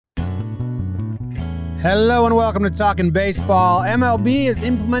Hello and welcome to Talking Baseball. MLB is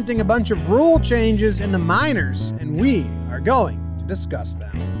implementing a bunch of rule changes in the minors, and we are going to discuss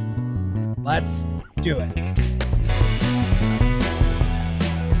them. Let's do it.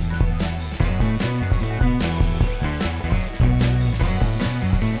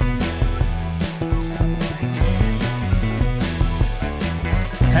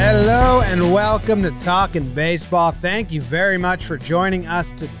 Hello and welcome to Talking Baseball. Thank you very much for joining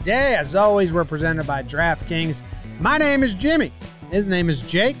us today. As always, we're presented by DraftKings. My name is Jimmy. His name is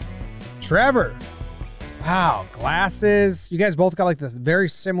Jake. Trevor. Wow, glasses. You guys both got like this very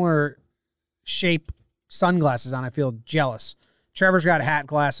similar shape sunglasses on. I feel jealous. Trevor's got hat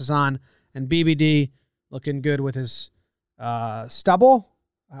glasses on, and BBD looking good with his stubble,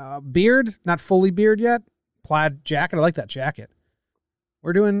 beard, not fully beard yet. Plaid jacket. I like that jacket.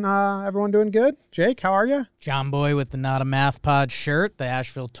 We're doing, everyone doing good? Jake, how are you? John Boy with the Not a Math Pod shirt, the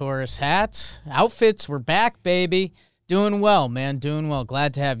Asheville Taurus hats. Outfits, we're back, baby. Doing well, man, doing well.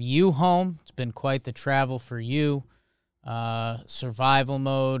 Glad to have you home. It's been quite the travel for you. Survival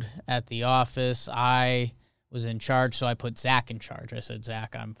mode at the office. I was in charge, so I put Zach in charge. I said,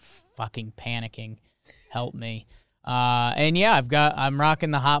 Zach, I'm fucking panicking. Help me. And yeah, I'm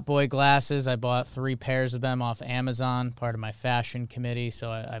rocking the Hot Boy glasses. I bought 3 pairs of them off Amazon, part of my fashion committee. So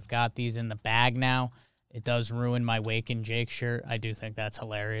I've got these in the bag now. It does ruin my Wake and Jake shirt. I do think that's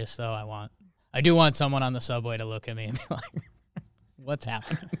hilarious though. I do want someone on the subway to look at me and be like, what's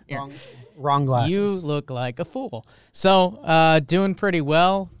happening here? Wrong glasses. You look like a fool. So, doing pretty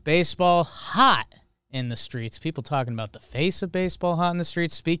well. Baseball hot in the streets. People talking about the face of baseball hot in the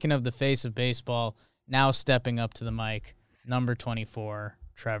streets. Speaking of the face of baseball, now stepping up to the mic, number 24,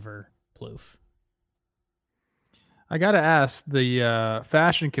 Trevor Plouffe. I got to ask the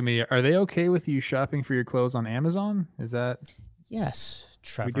fashion committee, are they okay with you shopping for your clothes on Amazon? Is that... Yes,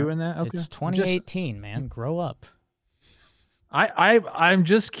 Trevor. We doing that? Okay. It's 2018, man. Grow up. I'm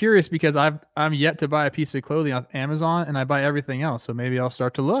just curious because I'm yet to buy a piece of clothing on Amazon, and I buy everything else. So maybe I'll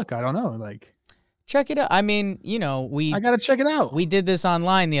start to look. I don't know. Like... Check it out. I mean, I got to check it out. We did this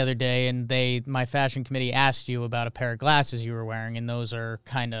online the other day, and my fashion committee asked you about a pair of glasses you were wearing, and those are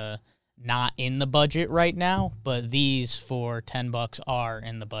kind of not in the budget right now, but these for $10 are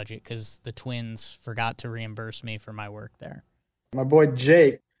in the budget because the Twins forgot to reimburse me for my work there. My boy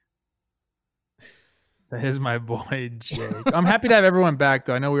Jake. That is my boy Jake. I'm happy to have everyone back,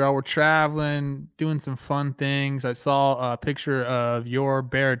 though. I know we all were traveling, doing some fun things. I saw a picture of your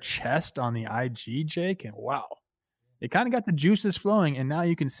bare chest on the IG, Jake, and wow. It kind of got the juices flowing, and now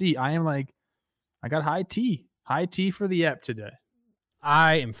you can see I got high tea. High tea for the ep today.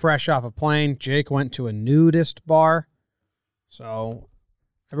 I am fresh off a plane. Jake went to a nudist bar. So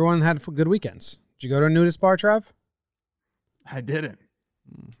everyone had good weekends. Did you go to a nudist bar, Trev? I didn't.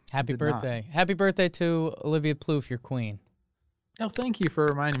 Happy birthday. Not. Happy birthday to Olivia Plouffe, your queen. Oh, thank you for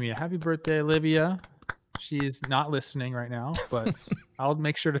reminding me. Happy birthday, Olivia. She's not listening right now, but I'll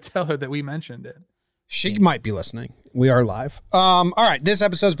make sure to tell her that we mentioned it. She might be listening. We are live. All right, this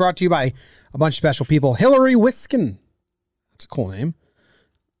episode is brought to you by a bunch of special people. Hillary Wiskin. That's a cool name.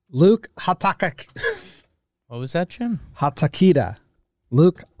 Luke Hatakak. What was that, Jim? Hatakita.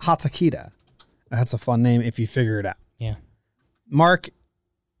 Luke Hatakita. That's a fun name if you figure it out. Yeah. Mark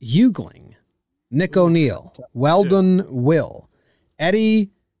Hugling, Nick O'Neill, Weldon Will,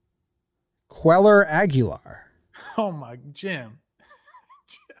 Eddie Queller Aguilar. Oh my, Jim.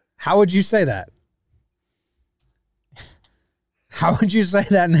 How would you say that? How would you say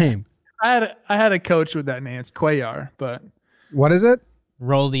that name? I had a coach with that name. It's Cuellar, but what is it?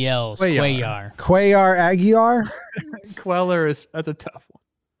 Roll the L's. Cuellar. Cuellar Aguilar. Queller that's a tough one.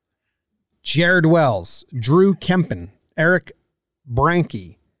 Jared Wells, Drew Kempen, Eric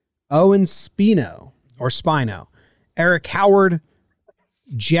Branke, Owen Spino, Eric Howard,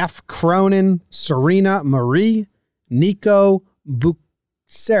 Jeff Cronin, Serena Marie, Nico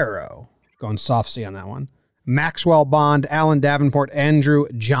Bucero, going soft C on that one, Maxwell Bond, Alan Davenport, Andrew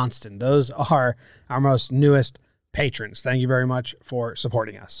Johnston. Those are our most newest patrons. Thank you very much for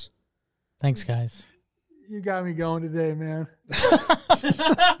supporting us. Thanks, guys. You got me going today, man.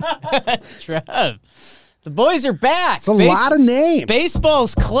 Trev. The boys are back. It's a lot of names.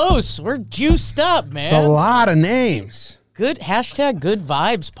 Baseball's close. We're juiced up, man. It's a lot of names. Good good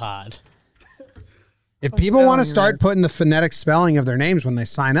vibes pod. If people want to start putting the phonetic spelling of their names when they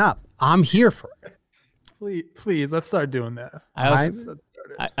sign up, I'm here for it. Please, let's start doing that.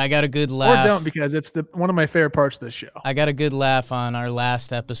 I got a good laugh. Or don't, because it's one of my favorite parts of the show. I got a good laugh on our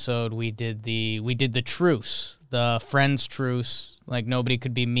last episode. We did the truce, the friends truce. Like, nobody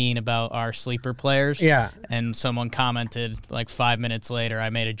could be mean about our sleeper players. Yeah. And someone commented, like, 5 minutes later, I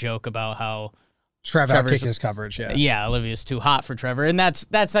made a joke about how Trevor kicked his coverage, yeah. Yeah, Olivia's too hot for Trevor. And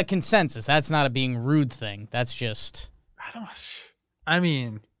that's a consensus. That's not a being rude thing. That's just...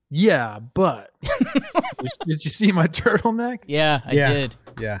 Yeah, but did you see my turtleneck? Yeah, I did.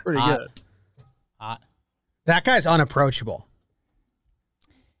 Yeah. Pretty good. Hot. That guy's unapproachable.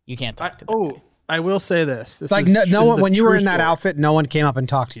 You can't talk to that guy. I will say this. Like no one, when you were in that outfit, no one came up and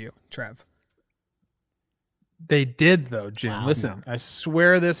talked to you, Trev. They did though, Jim. Wow. Listen, I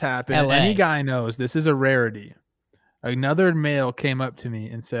swear this happened. LA. Any guy knows this is a rarity. Another male came up to me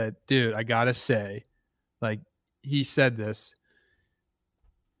and said, dude, I gotta say, like he said this,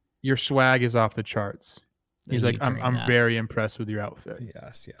 your swag is off the charts. He's like, I'm very impressed with your outfit.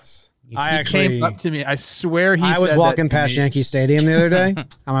 Yes. You I treat- He came up to me. I swear I was said walking that to past me. Yankee Stadium the other day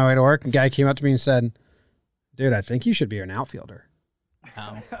on my way to work, and a guy came up to me and said, dude, I think you should be an outfielder.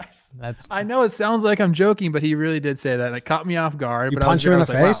 That's I know it sounds like I'm joking, but he really did say that. It caught me off guard. You but punched I him in was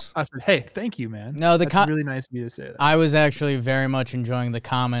the there, I was face? like, wow. I said, hey, thank you, man. No, That's really nice of you to say that. I was actually very much enjoying the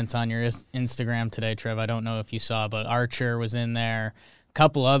comments on your Instagram today, Trev. I don't know if you saw, but Archer was in there. A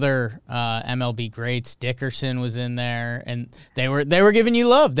couple other MLB greats, Dickerson was in there, and they were giving you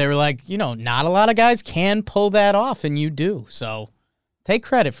love. They were like, not a lot of guys can pull that off, and you do. So take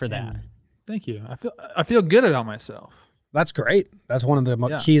credit for that. Thank you. I feel good about myself. That's great. That's one of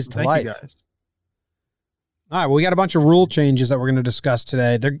the keys to thank life. you guys. All right, well, we got a bunch of rule changes that we're going to discuss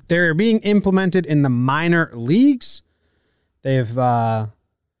today. They're being implemented in the minor leagues. They've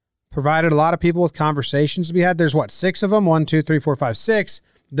provided a lot of people with conversations to be had. There's 6 of them? 1, 2, 3, 4, 5, 6.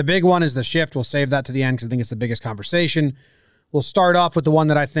 The big one is the shift. We'll save that to the end because I think it's the biggest conversation. We'll start off with the one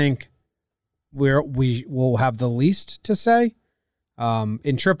that I think we will have the least to say.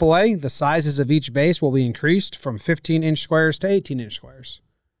 In AAA, the sizes of each base will be increased from 15-inch squares to 18-inch squares.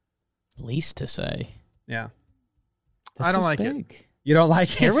 Least to say. Yeah. I don't like it. You don't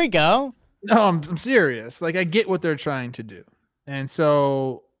like it? Here we go. No, I'm serious. Like, I get what they're trying to do. And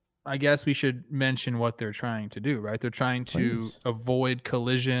so I guess we should mention what they're trying to do, right? They're trying to avoid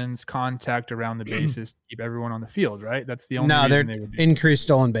collisions, contact around the bases, keep everyone on the field, right? That's the only reason they would do increase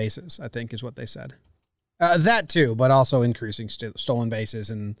stolen bases, I think is what they said. That too, but also increasing stolen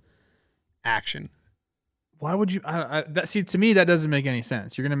bases and action. Why would you? To me, that doesn't make any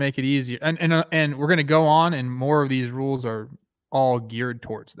sense. You're going to make it easier, and we're going to go on, and more of these rules are all geared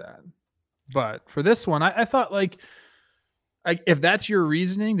towards that. But for this one, I thought if that's your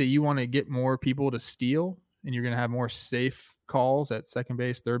reasoning that you want to get more people to steal, and you're going to have more safe calls at second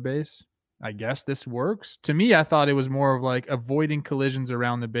base, third base, I guess this works. To me, I thought it was more of like avoiding collisions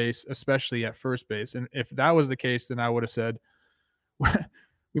around the base, especially at first base. And if that was the case, then I would have said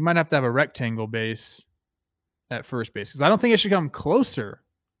we might have to have a rectangle base at first base, because I don't think it should come closer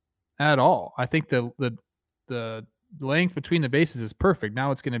at all. I think the length between the bases is perfect.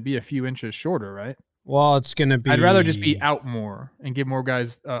 Now it's going to be a few inches shorter, right? Well, it's going to be... I'd rather just be out more and give more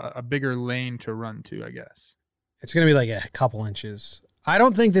guys a bigger lane to run to, I guess. It's going to be like a couple inches. I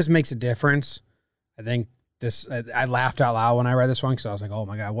don't think this makes a difference. I think I laughed out loud when I read this one because I was like, oh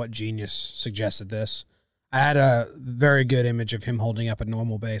my God, what genius suggested this? I had a very good image of him holding up a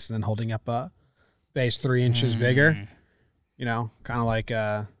normal base and then holding up a base 3 inches bigger. Kind of like...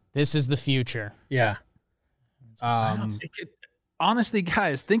 This is the future. Yeah. Honestly,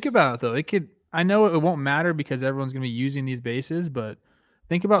 guys, think about it, though. I know it won't matter because everyone's going to be using these bases, but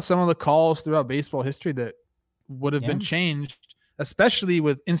think about some of the calls throughout baseball history that would have been changed, especially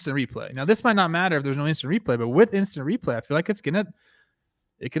with instant replay. Now, this might not matter if there's no instant replay, but with instant replay, I feel like it could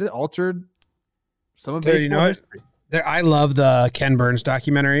have altered some of baseball history. I love the Ken Burns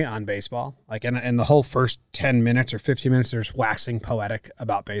documentary on baseball. Like, in the whole first 10 minutes or 15 minutes, there's waxing poetic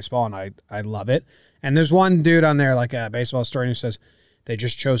about baseball, and I love it. And there's one dude on there, like a baseball historian, who says they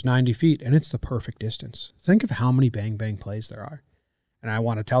just chose 90 feet, and it's the perfect distance. Think of how many bang-bang plays there are. And I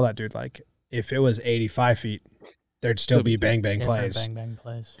want to tell that dude, like, if it was 85 feet, there'd still be bang-bang plays. Bang-bang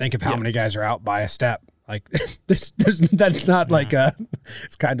plays. Think of how many guys are out by a step. Like, that's not like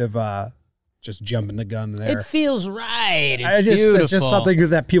it's kind of just jumping the gun there. It feels right. It's beautiful. It's just something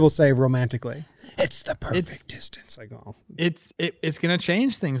that people say romantically. It's the perfect distance. Like, oh. It's going to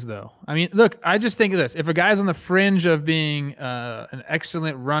change things, though. I mean, look, I just think of this. If a guy's on the fringe of being an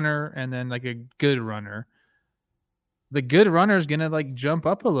excellent runner and then like a good runner, the good runner is going to like jump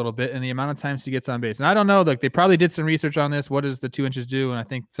up a little bit in the amount of times he gets on base. And I don't know, like they probably did some research on this. What does the 2 inches do? And I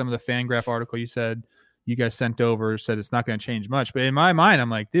think some of the FanGraph article you guys sent over said it's not going to change much. But in my mind, I'm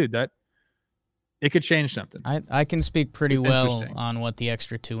like, dude, it could change something. I can speak pretty well on what the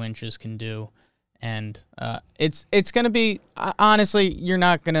extra 2 inches can do. And it's going to be, honestly, you're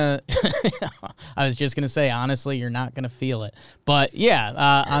not going to, I was just going to say, honestly, you're not going to feel it. But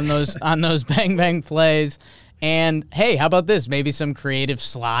yeah, on those bang bang plays. And hey, how about this? Maybe some creative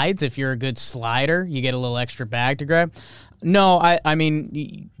slides. If you're a good slider, you get a little extra bag to grab. No, I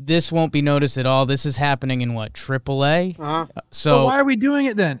mean, this won't be noticed at all. This is happening in what, AAA? Uh-huh. So why are we doing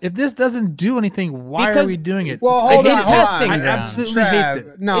it then? If this doesn't do anything, why are we doing it? Well, hold on. Testing I ground. absolutely hate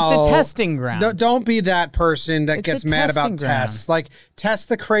it. No, It's a testing ground. Don't be that person that It's gets a mad about testing ground. tests. Like, test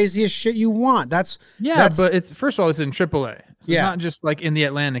the craziest shit you want. That's But it's first of all, it's in AAA. So it's Yeah. not just like in the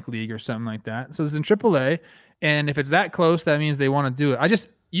Atlantic League or something like that. So it's in AAA, and if it's that close, that means they want to do it.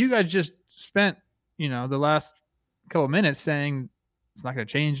 You guys just spent, the last couple of minutes saying it's not going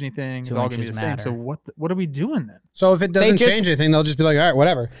to change anything. It's all going to be the same. matter. So what are we doing then? So if it doesn't change anything, they'll just be like, all right,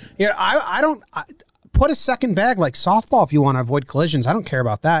 whatever. Yeah, I put a second bag like softball if you want to avoid collisions. I don't care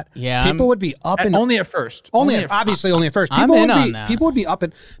about that. Yeah, people would be up and only at first. only at first. People I'm would in be on that. people would be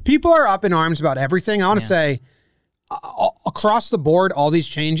people are up in arms about everything. I want to say across the board, all these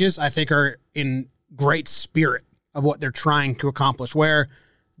changes I think are in great spirit of what they're trying to accomplish. Where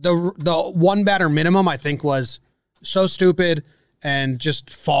the one batter minimum I think was so stupid and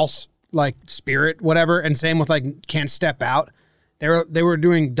just false, like spirit, whatever. And same with like can't step out. They were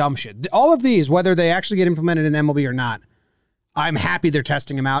doing dumb shit. All of these, whether they actually get implemented in MLB or not, I'm happy they're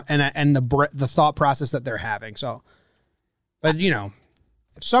testing them out and the thought process that they're having. So, but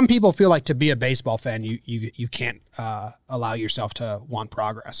some people feel like to be a baseball fan, you can't allow yourself to want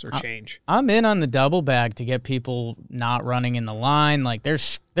progress or change. I'm in on the double bag to get people not running in the line. Like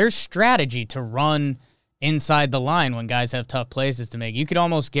there's strategy to run inside the line when guys have tough places to make. You could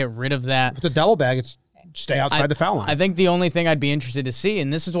almost get rid of that. With the double bag, it's stay outside the foul line. I think the only thing I'd be interested to see,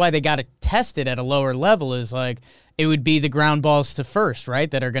 and this is why they got to test it at a lower level, is like it would be the ground balls to first,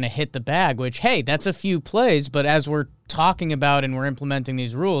 right, that are going to hit the bag, which, hey, that's a few plays, but as we're talking about and we're implementing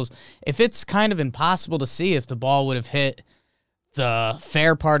these rules, if it's kind of impossible to see if the ball would have hit the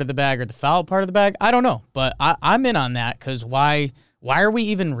fair part of the bag or the foul part of the bag, I don't know. But I'm in on that because why are we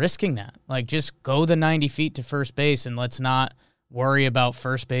even risking that? Like, just go the 90 feet to first base and let's not worry about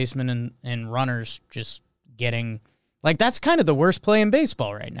first basemen and runners just getting – like, that's kind of the worst play in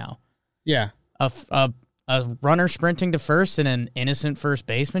baseball right now. Yeah. A runner sprinting to first and an innocent first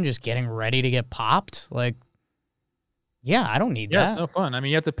baseman just getting ready to get popped. Like, yeah, I don't need that. Yeah, it's no fun. I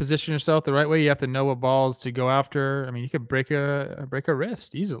mean, you have to position yourself the right way. You have to know what balls to go after. I mean, you could break a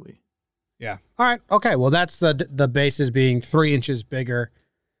wrist easily. Yeah. All right. Okay. Well, that's the bases being 3 inches bigger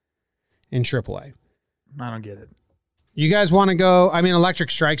in AAA. I don't get it. You guys want to go? I mean, electric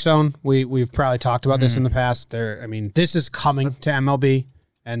strike zone. We've probably talked about this in the past. This is coming to MLB,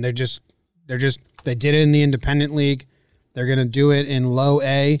 and they did it in the independent league. They're going to do it in low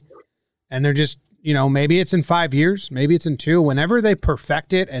A, and they're just, maybe it's in 5 years, maybe it's in 2. Whenever they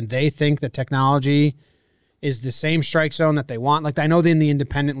perfect it and they think the technology is the same strike zone that they want. Like, I know in the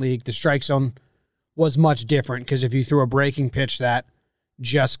independent league, the strike zone was much different because if you threw a breaking pitch that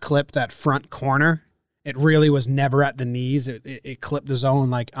just clipped that front corner, it really was never at the knees. It clipped the zone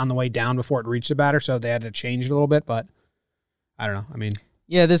like on the way down before it reached the batter, so they had to change it a little bit. But I don't know. I mean,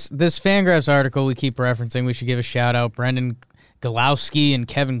 yeah, this Fangraphs article we keep referencing, we should give a shout out. Brendan Galowski and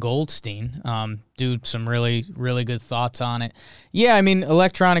Kevin Goldstein do some really, really good thoughts on it. Yeah, I mean,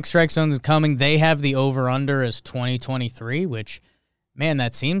 electronic strike zones is coming. They have the over-under as 2023, which, man,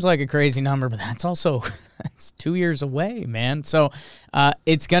 that seems like a crazy number, but that's also that's 2 years away, man. So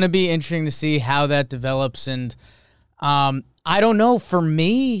it's going to be interesting to see how that develops. And I don't know. For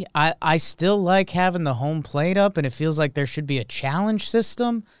me, I still like having the home plate up, and it feels like there should be a challenge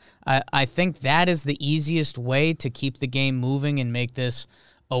system. I think that is the easiest way to keep the game moving and make this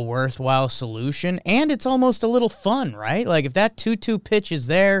a worthwhile solution. And it's almost a little fun, right? Like if that 2-2 pitch is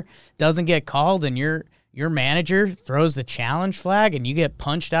there, doesn't get called, and your manager throws the challenge flag and you get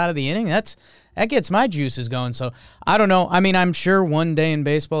punched out of the inning, that gets my juices going. So I don't know. I mean, I'm sure one day in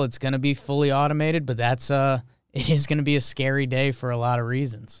baseball it's going to be fully automated, but it is going to be a scary day for a lot of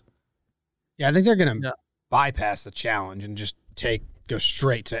reasons. Yeah, I think they're going to bypass the challenge and just go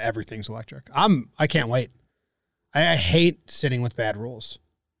straight to everything's electric. I can't wait. I hate sitting with bad rules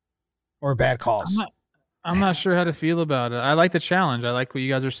or bad calls. I'm not sure how to feel about it. I like the challenge. I like what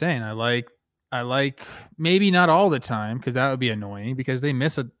you guys are saying. I like maybe not all the time because that would be annoying because they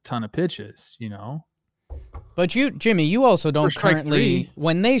miss a ton of pitches, But Jimmy, you also don't currently, 3.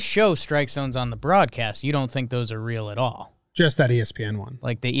 when they show strike zones on the broadcast, you don't think those are real at all. Just that ESPN one.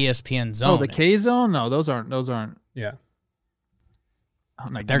 Like the ESPN zone. Oh, the K zone? No, those aren't. Yeah.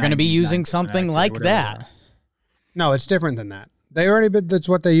 They're going to be using something like that. No, it's different than that. They already, but that's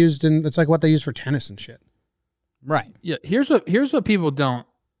what they used it's like what they use for tennis and shit. Right. Yeah. Here's what people don't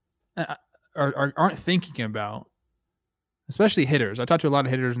aren't thinking about, especially hitters. I talk to a lot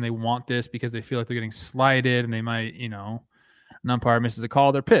of hitters and they want this because they feel like they're getting slighted and they might, an umpire misses a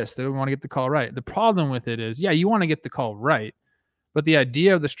call, they're pissed. They don't want to get the call right. The problem with it is, yeah, you want to get the call right, but the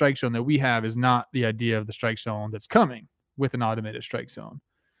idea of the strike zone that we have is not the idea of the strike zone that's coming with an automated strike zone.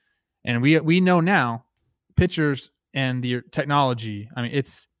 And we know now, pitchers and the technology, I mean,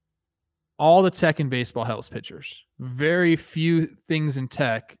 it's all the tech in baseball helps pitchers. Very few things in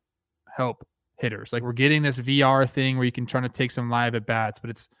tech help hitters. Like we're getting this VR thing where you can try to take some live at bats,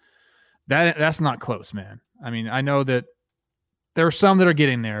 but that's not close, man. I mean, I know that there are some that are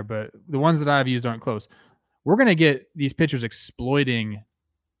getting there, but the ones that I've used aren't close. We're going to get these pitchers exploiting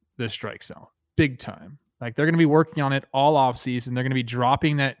the strike zone big time. Like they're going to be working on it all offseason. They're going to be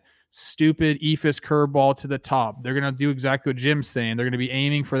dropping that stupid eephus curveball to the top. They're going to do exactly what Jim's saying. They're going to be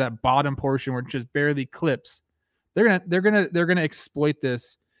aiming for that bottom portion where it just barely clips. They're going to exploit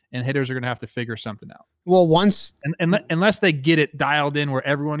this, and hitters are going to have to figure something out. Well, once unless they get it dialed in where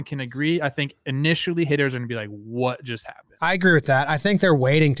everyone can agree, I think initially hitters are going to be like, "What just happened?" I agree with that. I think they're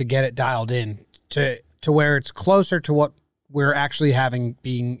waiting to get it dialed in to where it's closer to what we're actually having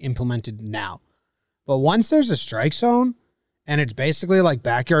being implemented now. But once there's a strike zone, and it's basically like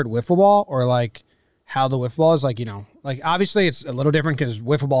backyard wiffle ball, or like how the wiffle ball is, like, like obviously it's a little different because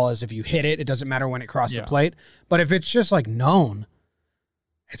wiffle ball is if you hit it, it doesn't matter when it crosses the plate. But if it's just like known,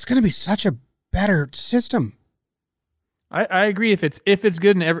 it's going to be such a better system. I agree if it's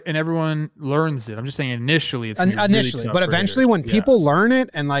good and everyone learns it. I'm just saying initially it's initially, really but eventually when people learn it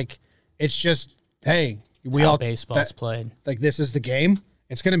and like it's just, hey, we all baseball's played. Like this is the game.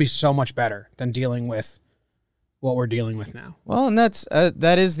 It's going to be so much better than dealing with what we're dealing with now. Well, and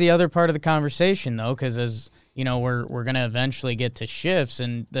that is the other part of the conversation, though, because as you know, we're going to eventually get to shifts,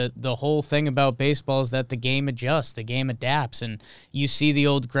 and the whole thing about baseball is that the game adjusts, the game adapts, and you see the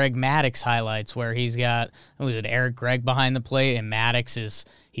old Greg Maddux highlights where he's got Eric Gregg behind the plate, and Maddux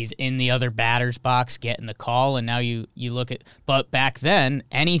he's in the other batter's box getting the call, and now you look at, but back then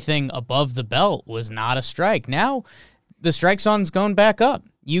anything above the belt was not a strike. Now the strike zone's going back up.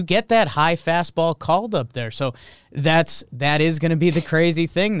 You get that high fastball called up there. So that is going to be the crazy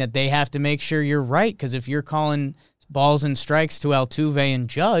thing, that they have to make sure you're right, because if you're calling balls and strikes to Altuve and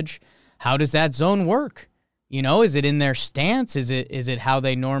Judge, how does that zone work? Is it in their stance? Is it how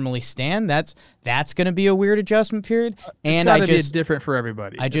they normally stand? That's going to be a weird adjustment period. And it's got to be different for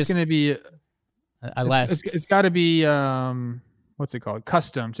everybody. It's going to be. I laughed. It's got to be. What's it called?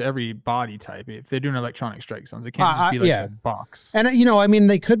 Custom to every body type. If they're doing electronic strike zones, it can't just be like a box. And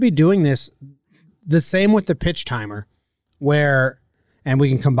they could be doing this the same with the pitch timer, and we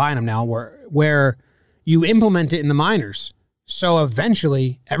can combine them now, where you implement it in the minors. So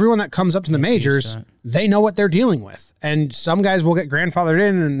eventually, everyone that comes up to the majors, they know what they're dealing with. And some guys will get grandfathered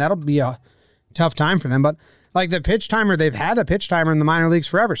in, and that'll be a tough time for them. But like the pitch timer, they've had a pitch timer in the minor leagues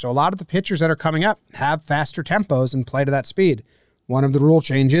forever. So a lot of the pitchers that are coming up have faster tempos and play to that speed. One of the rule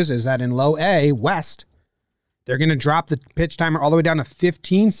changes is that in low A, West, they're going to drop the pitch timer all the way down to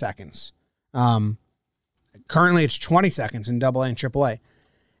 15 seconds. Currently, it's 20 seconds in AA and AAA.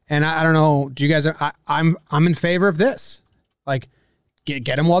 And I don't know, do you guys? I'm in favor of this. Like, get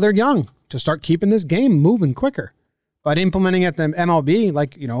them while they're young to start keeping this game moving quicker. But implementing at the MLB,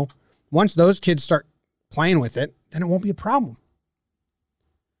 like, once those kids start playing with it, then it won't be a problem.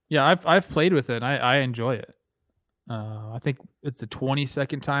 Yeah, I've played with it. I enjoy it. I think it's a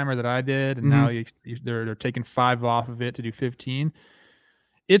 20-second timer that I did, and now they're taking 5 off of it to do 15.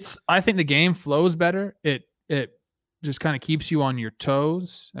 I think the game flows better. It just kind of keeps you on your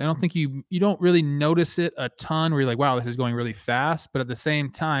toes. I don't think you don't really notice it a ton where you're like, wow, this is going really fast. But at the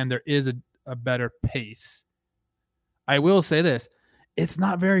same time, there is a better pace. I will say this. It's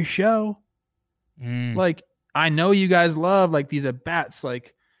not very show. Like, I know you guys love like these at-bats,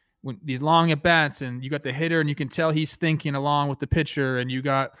 like when these long at-bats, and you got the hitter and you can tell he's thinking along with the pitcher, and you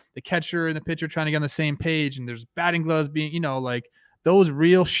got the catcher and the pitcher trying to get on the same page, and there's batting gloves being, like those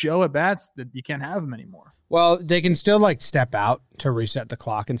real show at-bats that you can't have them anymore. Well, they can still like step out to reset the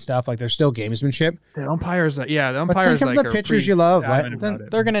clock and stuff. Like there's still gamesmanship. The umpires, the umpires. But think of the pitchers you love.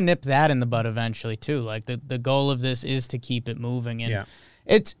 They're going to nip that in the bud eventually too. Like the goal of this is to keep it moving, and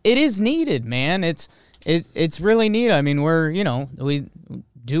it is needed, man. It's really neat. I mean, we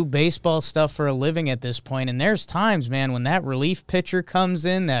do baseball stuff for a living at this point, and there's times, man, when that relief pitcher comes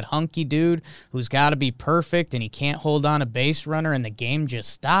in, that hunky dude who's got to be perfect and he can't hold on a base runner and the game just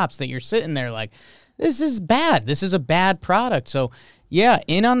stops, that you're sitting there like, this is bad. This is a bad product. So, yeah,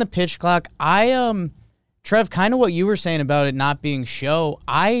 in on the pitch clock. Trev, kind of what you were saying about it not being show,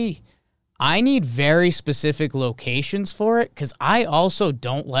 I need very specific locations for it because I also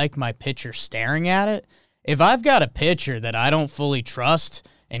don't like my pitcher staring at it. If I've got a pitcher that I don't fully trust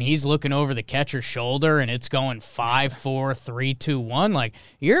and he's looking over the catcher's shoulder and it's going 5, 4, 3, 2, 1, like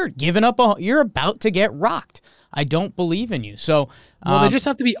you're giving up, you're about to get rocked. I don't believe in you. So, they just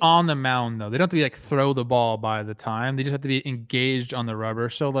have to be on the mound though. They don't have to be like throw the ball by the time. They just have to be engaged on the rubber.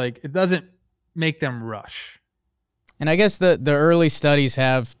 So like it doesn't make them rush. And I guess the early studies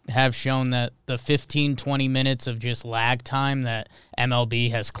have shown that the 15, 20 minutes of just lag time that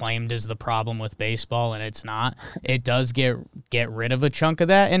MLB has claimed is the problem with baseball, and it's not. It does get rid of a chunk of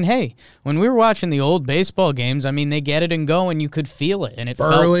that. And, hey, when we were watching the old baseball games, I mean, they get it and go, and you could feel it, and it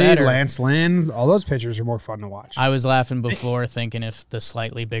felt better. Lance Lynn, all those pitchers are more fun to watch. I was laughing before thinking if the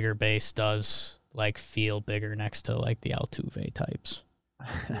slightly bigger base does, like, feel bigger next to, like, the Altuve types.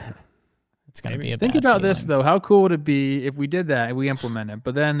 It's going to be a Think bad about feeling. this, though. How cool would it be if we did that and we implement it?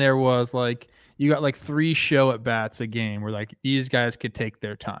 But then there was like, you got like 3 show at bats a game where like these guys could take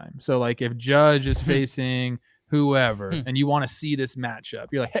their time. So like if Judge is facing whoever and you want to see this matchup,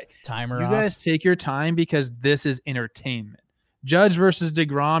 you're like, hey, Timer you off. guys take your time because this is entertainment. Judge versus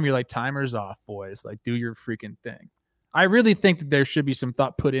DeGrom, you're like, timer's off, boys. Like, do your freaking thing. I really think that there should be some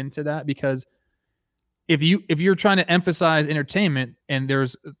thought put into that because if you're trying to emphasize entertainment and there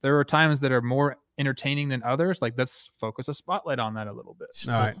are times that are more entertaining than others, like let's focus a spotlight on that a little bit.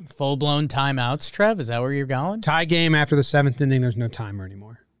 All right. Full-blown timeouts, Trev? Is that where you're going? Tie game after the 7th inning, there's no timer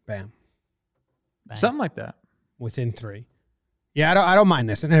anymore. Bam. Bang. Something like that. Within 3. Yeah, I don't mind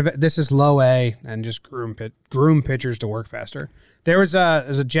this. And if this is low A and just groom pitchers to work faster. There's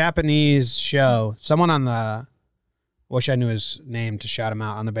a Japanese show. Someone on the, wish I knew his name to shout him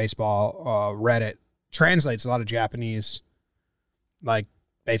out on the baseball Reddit, translates a lot of Japanese like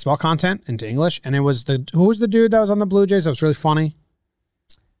baseball content into English, and it was who was the dude that was on the Blue Jays that was really funny?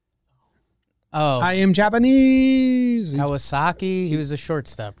 Oh, I am Japanese. Kawasaki. He was a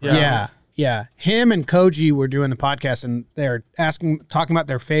shortstop. Right? Yeah. Him and Koji were doing the podcast, and they're talking about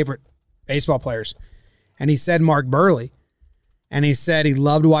their favorite baseball players, and he said Mark Burley, and he said he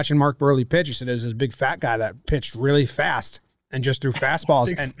loved watching Mark Burley pitch. He said it was this big fat guy that pitched really fast and just threw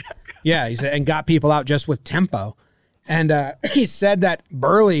fastballs, and he said and got people out just with tempo. And he said that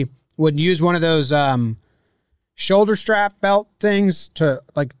Burley would use one of those shoulder strap belt things to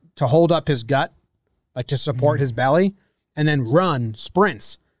hold up his gut, like to support his belly, and then run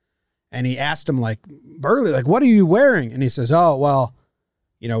sprints. And he asked him, like, Burley, like, what are you wearing? And he says, oh, well,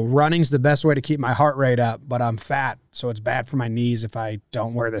 running's the best way to keep my heart rate up, but I'm fat, so it's bad for my knees if I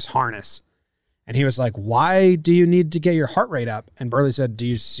don't wear this harness. And he was like, why do you need to get your heart rate up? And Burley said, do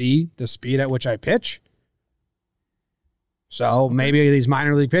you see the speed at which I pitch? So maybe these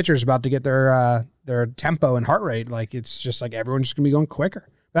minor league pitchers about to get their tempo and heart rate. Like, it's just like everyone's just going to be going quicker.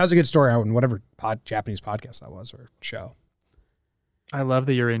 That was a good story on whatever Japanese podcast that was or show. I love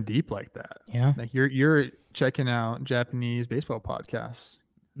that you're in deep like that. Yeah. Like you're checking out Japanese baseball podcasts.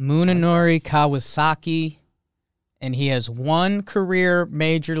 Munenori Kawasaki, and he has 1 career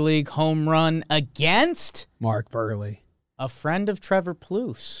major league home run against Mark Burley, a friend of Trevor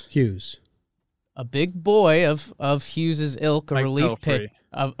Plouffe, Hughes, a big boy of Hughes's ilk, a relief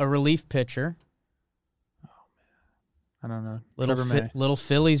pitcher. I don't know. Little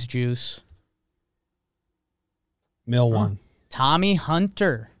Phillies juice. Mill one. Tommy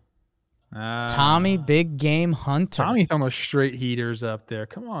Hunter. Tommy Big Game Hunter. Tommy throwing those straight heaters up there.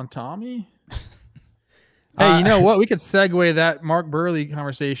 Come on, Tommy. Hey, you know what? We could segue that Mark Burley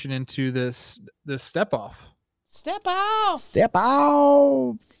conversation into this step off. Step off. Step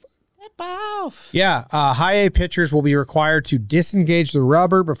off. Step off. Yeah, high A pitchers will be required to disengage the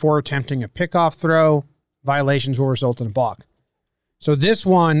rubber before attempting a pickoff throw. Violations will result in a balk. So this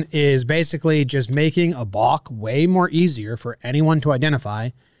one is basically just making a balk way more easier for anyone to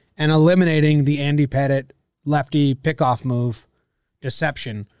identify and eliminating the Andy Pettitte lefty pickoff move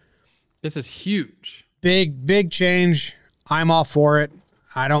deception. This is huge. Big change. I'm all for it.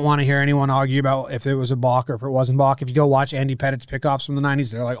 I don't want to hear anyone argue about if it was a balk or if it wasn't balk. If you go watch Andy Pettitte's pickoffs from the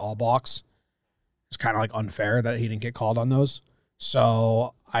 90s, they're like all balks. It's kind of like unfair that he didn't get called on those.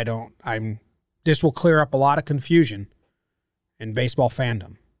 So this will clear up a lot of confusion in baseball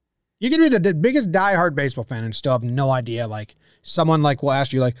fandom. You can be the biggest diehard baseball fan and still have no idea. Like someone will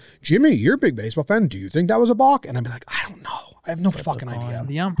ask you like, Jimmy, you're a big baseball fan. Do you think that was a balk? And I'd be like, I don't know. I have no fucking idea.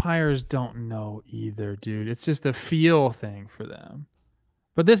 The umpires don't know either, dude. It's just a feel thing for them.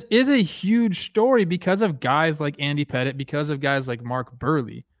 But this is a huge story because of guys like Andy Pettitte, because of guys like Mark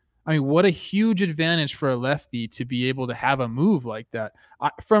Burley. I mean, what a huge advantage for a lefty to be able to have a move like that.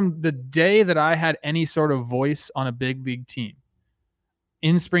 From the day that I had any sort of voice on a big league team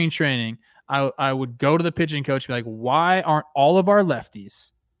in spring training, I would go to the pitching coach and be like, why aren't all of our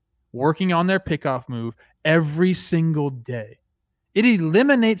lefties working on their pickoff move every single day? It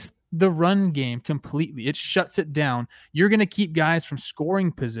eliminates the run game completely. It shuts it down. You're going to keep guys from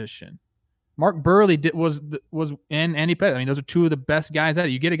scoring position. Mark Burley and Andy Pettitte. I mean, those are two of the best guys at it.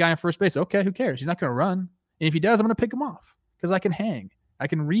 You get a guy in first base, okay, who cares? He's not going to run. And if he does, I'm going to pick him off because I can hang. I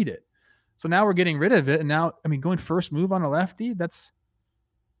can read it. So now we're getting rid of it. And now, I mean, going first move on a lefty,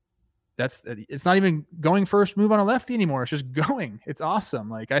 it's not even going first move on a lefty anymore. It's just going. It's awesome.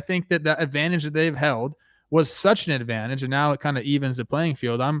 Like, I think that advantage that they've held was such an advantage, and now it kind of evens the playing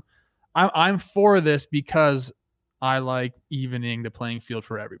field. I'm for this because I like evening the playing field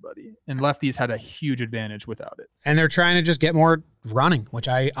for everybody, and lefties had a huge advantage without it. And they're trying to just get more running, which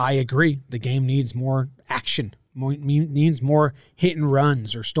I agree. The game needs more action, needs more hit and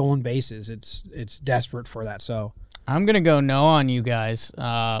runs or stolen bases. It's desperate for that. So I'm going to go no on you guys,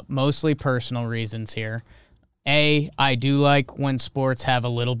 mostly personal reasons here. I do like when sports have a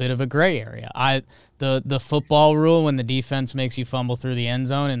little bit of a gray area. The football rule when the defense makes you fumble through the end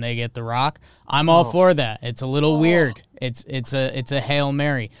zone and they get the rock, I'm all for that. It's a little weird. It's a Hail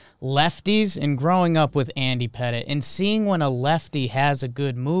Mary. Lefties, and growing up with Andy Pettitte and seeing when a lefty has a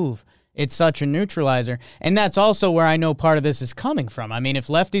good move, it's such a neutralizer. And that's also where I know part of this is coming from. I mean, if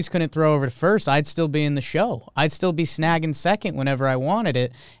lefties couldn't throw over to first, I'd still be in the show. I'd still be snagging second whenever I wanted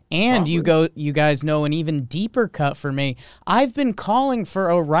it. And you guys know an even deeper cut for me. I've been calling for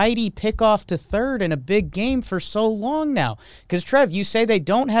a righty pickoff to third in a big game for so long now. Because, Trev, you say they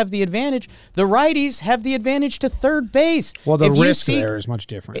don't have the advantage. The righties have the advantage to third base. Well, the risk there is much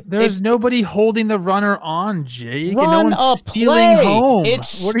different. There's nobody holding the runner on, Jake. Run and no one's a stealing play. home.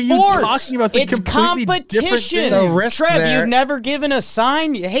 It's what are sports. you talking about? It's competition. The risk Trev, there. you've never given a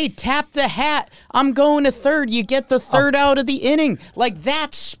sign. Hey, tap the hat. I'm going to third. You get the third out of the inning. Like,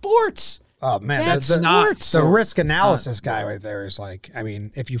 that's sports. Oh, man. That's not the risk analysis guy right there is like, I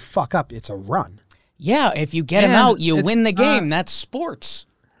mean, if you fuck up, it's a run. Yeah, if you get him out, you win the game. That's sports.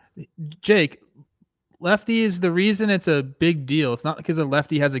 Jake, lefties, the reason it's a big deal, it's not because a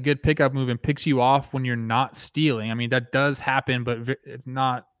lefty has a good pickup move and picks you off when you're not stealing. I mean, that does happen, but it's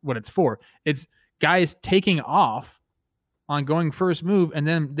not what it's for. It's guys taking off on going first move, and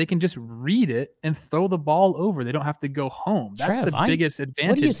then they can just read it and throw the ball over. They don't have to go home. That's Trev, the biggest advantage.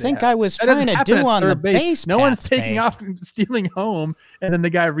 What do you think I was trying to do on the base? No one's taking off and stealing home, and then the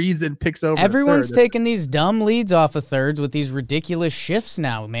guy reads it and picks over. Everyone's taking these dumb leads off of thirds with these ridiculous shifts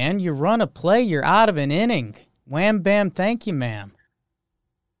now, man. You run a play, you're out of an inning. Wham, bam, thank you, ma'am.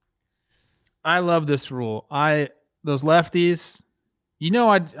 I love this rule. Those lefties,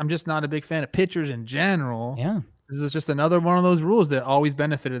 I'm just not a big fan of pitchers in general. Yeah. This is just another one of those rules that always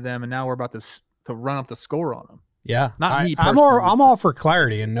benefited them, and now we're about to run up the score on them. Yeah, Not me I'm personally. all for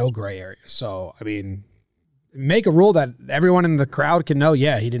clarity and no gray areas. So, I mean, make a rule that everyone in the crowd can know,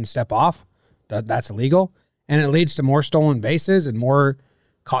 yeah, he didn't step off. That's illegal. And it leads to more stolen bases and more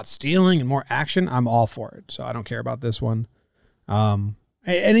caught stealing and more action. I'm all for it. So I don't care about this one. And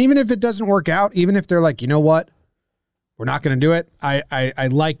even if it doesn't work out, even if they're like, you know what, we're not going to do it, I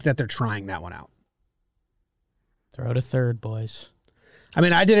like that they're trying that one out. Throw to third, boys. I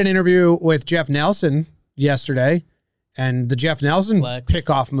mean, I did an interview with Jeff Nelson yesterday, and the Jeff Nelson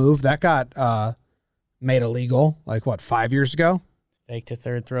pickoff move, that got made illegal, 5 years ago? Fake to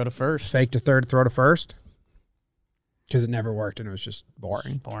third, throw to first. Fake to third, throw to first. Because it never worked, and it was just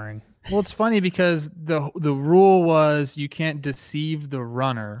boring. Well, it's funny because the rule was you can't deceive the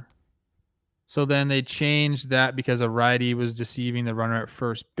runner. So then they changed that because a righty was deceiving the runner at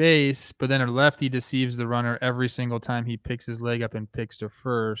first base, but then a lefty deceives the runner every single time he picks his leg up and picks to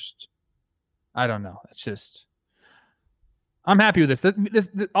first. I don't know. It's just, I'm happy with this. This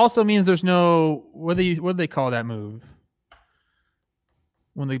also means there's no, what do they call that move?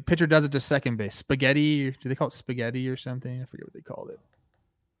 When the pitcher does it to second base, spaghetti, do they call it spaghetti or something? I forget what they called it.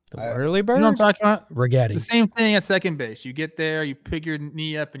 The whirly bird? You know what I'm talking about? Rigetti. The same thing at second base. You get there, you pick your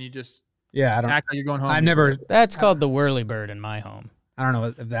knee up, and you just act like you're going home. That's called the whirly bird in my home. I don't know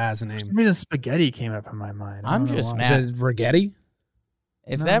if that has a name. For some reason, spaghetti came up in my mind. I'm just mad. Is it Rigetti?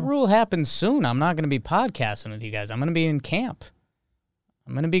 If that rule happens soon, I'm not going to be podcasting with you guys. I'm going to be in camp.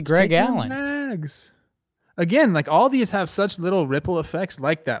 I'm going to be Greg Allen. Again, all these have such little ripple effects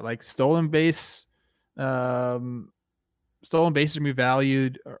like that. Like stolen bases will be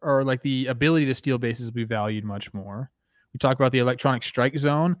valued, or like the ability to steal bases will be valued much more. We talk about the electronic strike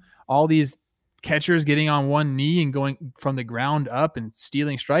zone. All these catchers getting on one knee and going from the ground up and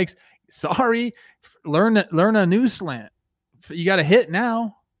stealing strikes. Sorry, learn a new slant. You got to hit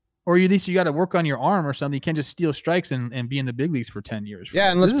now, or at least you got to work on your arm or something. You can't just steal strikes and be in the big leagues for 10 years.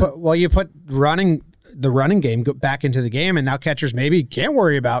 Yeah, and you put the running game back into the game, and now catchers maybe can't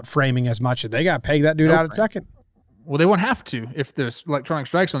worry about framing as much. They got to peg that dude out at second. Well, they won't have to if there's electronic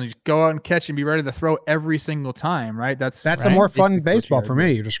strikes on. You just go out and catch and be ready to throw every single time, right? That's right? A more fun baseball for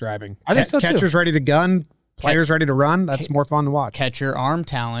me. You're describing. I think so too. Catchers ready to gun, players ready to run. That's more fun to watch. Catcher arm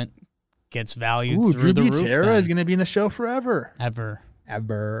talent gets valued Drew through the roof. Butera is going to be in the show forever. Ever.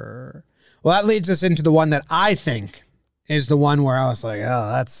 Well, that leads us into the one that I think is the one where I was like,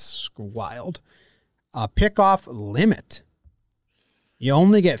 oh, that's wild. A pickoff limit. You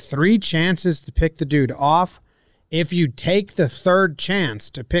only get 3 chances to pick the dude off. If you take the third chance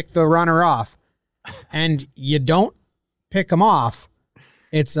to pick the runner off and you don't pick him off,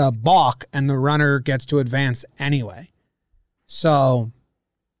 it's a balk and the runner gets to advance anyway. So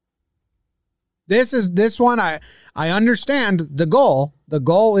this one, I understand the goal. The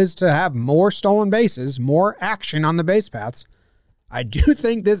goal is to have more stolen bases, more action on the base paths. I do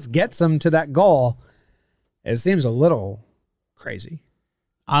think this gets them to that goal. It seems a little crazy.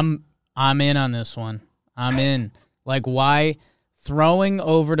 I'm in on this one. I'm in. Like, why throwing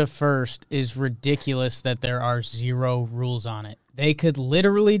over to first is ridiculous that there are 0 rules on it. They could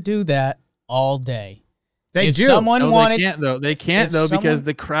literally do that all day. They do. They can't because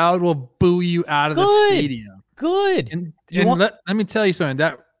the crowd will boo you out of the stadium. Good. And let me tell you something.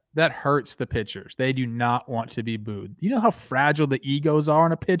 That hurts the pitchers. They do not want to be booed. You know how fragile the egos are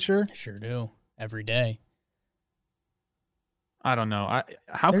in a pitcher? I sure do. Every day. I don't know.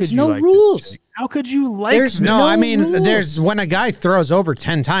 There's no rules. How could you like There's this? no, I mean, rules. When a guy throws over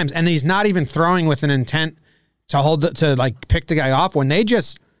 10 times and he's not even throwing with an intent to pick the guy off, when they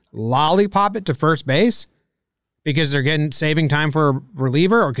just lollipop it to first base because they're saving time for a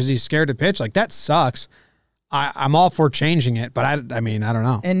reliever or because he's scared to pitch, like that sucks. I'm all for changing it, but I mean, I don't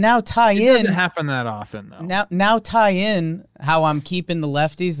know. And now tie it in. Doesn't happen that often though. Now tie in how I'm keeping the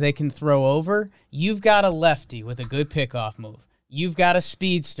lefties they can throw over. You've got a lefty with a good pickoff move. You've got a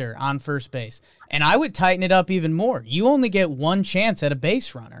speedster on first base. And I would tighten it up even more. You only get 1 chance at a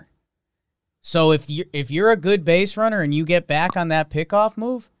base runner. So if you're a good base runner and you get back on that pickoff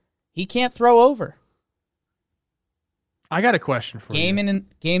move, he can't throw over. I got a question for you.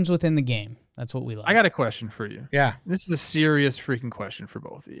 Games within the game. That's what we like. I got a question for you. Yeah. This is a serious freaking question for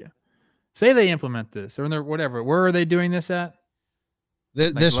both of you. Say they implement this or whatever. Where are they doing this at?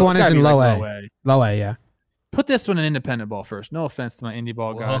 This one is in low A. Low A, yeah. Put this one in independent ball first. No offense to my indie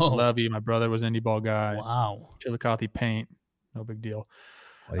ball guys. I love you. My brother was an indie ball guy. Wow. Chillicothe paint. No big deal.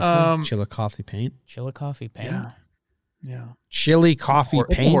 What is that? Chillicothe paint? Chillicothe paint? Yeah. Chili coffee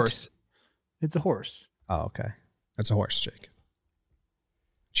paint? It's a horse. It's a horse. Oh, okay. That's a horse, Jake.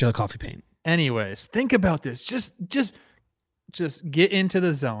 Chillicothe paint. Anyways, think about this. Just get into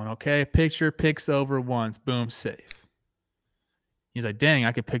the zone, okay? Picture picks over once. Boom, safe. He's like, dang,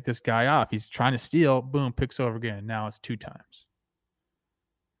 I could pick this guy off. He's trying to steal. Boom, picks over again. Now it's 2 times.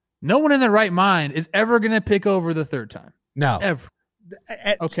 No one in their right mind is ever going to pick over the 3rd time. No. Ever.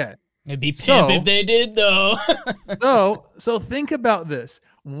 Okay. It'd be pimp if they did, though. So think about this.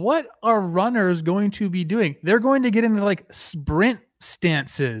 What are runners going to be doing? They're going to get into like sprint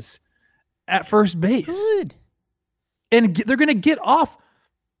stances at first base. Good. And they're going to get off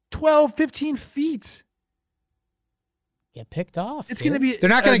 12, 15 feet. Get picked off. It's going to be. They're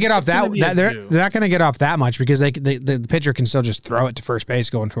not going to get off that. They're not going to get off that much because the pitcher can still just throw it to first base,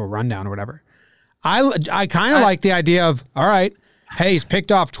 go into a rundown or whatever. I kind of like the idea of, all right, hey, he's picked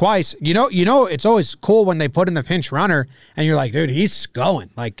off twice. You know, it's always cool when they put in the pinch runner and you're like, dude, he's going.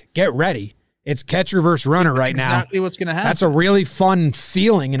 Like, get ready. It's catcher versus runner right now. Exactly what's going to happen. That's a really fun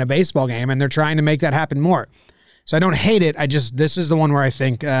feeling in a baseball game, and they're trying to make that happen more. So I don't hate it. this is the one where I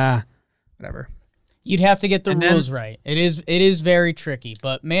think, whatever. You'd have to get the rules right. It is very tricky.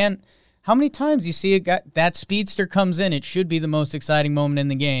 But, man, how many times you see that speedster comes in, it should be the most exciting moment in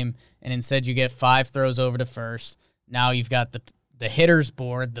the game, and instead you get 5 throws over to first. Now you've got the hitters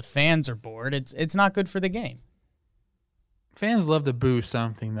bored, the fans are bored. It's not good for the game. Fans love to boo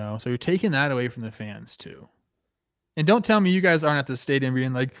something, though, so you're taking that away from the fans, too. And don't tell me you guys aren't at the stadium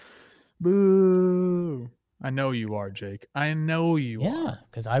being like, boo. I know you are, Jake. I know you are. Yeah,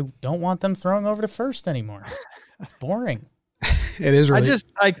 because I don't want them throwing over to first anymore. It's boring. It is really.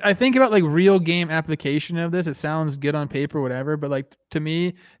 I think about like real game application of this. It sounds good on paper, whatever. But like to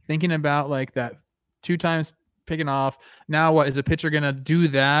me, thinking about like that 2 times picking off. Now what is a pitcher gonna do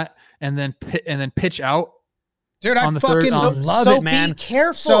that and then pitch out Dude, I on the fucking third- love so it, man. be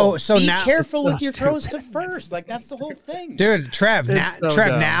careful. So be now- careful with so your throws to first. Like, that's the whole thing. Dude, Trev, It's so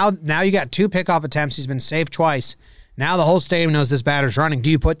dumb. now you got 2 pickoff attempts. He's been safe twice. Now the whole stadium knows this batter's running. Do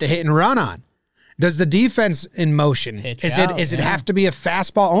you put the hit and run on? Does the defense in motion? Pitch Is out, it yeah. have to be a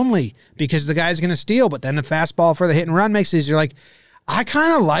fastball only because the guy's going to steal, but then the fastball for the hit and run makes it easier? Like, I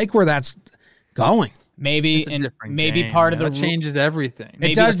kind of like where that's going. Maybe It's a and different maybe game, part of man. the That changes everything.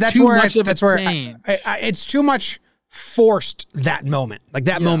 Maybe It does. it's That's too where much of a that's where change. it's too much forced that moment. Like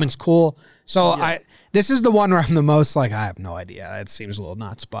that moment's cool. So this is the one where I'm the most like I have no idea. It seems a little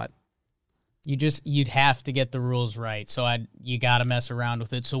nuts, but you'd have to get the rules right. So you got to mess around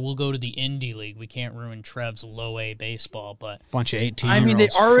with it. So we'll go to the Indie League. We can't ruin Trev's low A baseball, but bunch of 18. I mean, they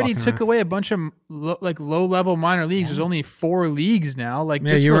already took away a bunch of low-level minor leagues. There's only 4 leagues now. Like,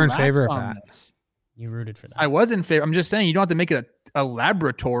 Yeah, just you were in relax favor of on that. this. you rooted for that. I was in favor. I'm just saying you don't have to make it a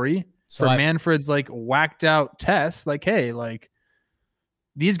laboratory So for Manfred's like whacked out tests. Like, hey, like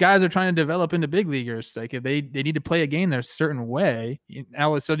these guys are trying to develop into big leaguers. Like if they need to play a game their certain way, now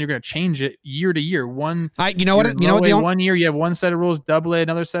all of a sudden you're going to change it year to year. You know what? The one year you have one set of rules, double A,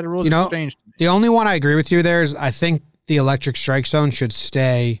 another set of rules. It's strange. The only one I agree with you there is I think the electric strike zone should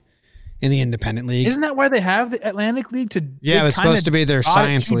stay in the independent league. Isn't that why they have the Atlantic League to? Yeah, it was supposed to be their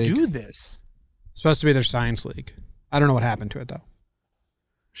science league. Do this. It's supposed to be their science league. I don't know what happened to it though.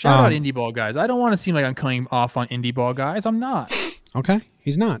 Shout out indie ball guys. I don't want to seem like I'm coming off on indie ball guys. I'm not. Okay,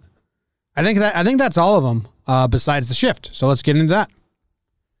 he's not. I think that's all of them besides the shift. So let's get into that.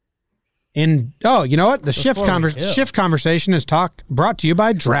 You know what? The shift conversation is brought to you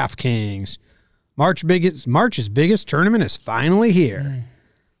by DraftKings. March's biggest tournament is finally here.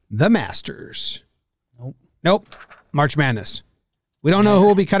 The Masters. Nope. March Madness. We don't know who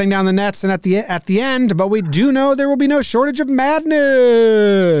will be cutting down the nets and at the end, but we do know there will be no shortage of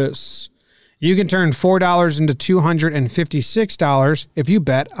madness. You can turn $4 into $256 if you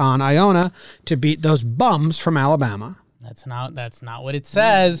bet on Iona to beat those bums from Alabama. That's not what it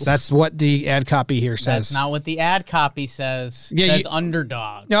says. That's what the ad copy here says. That's not what the ad copy says. It says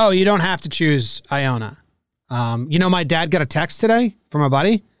underdogs. No, you don't have to choose Iona. My dad got a text today from a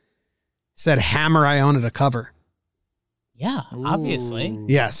buddy. It said hammer Iona to cover. Yeah, obviously.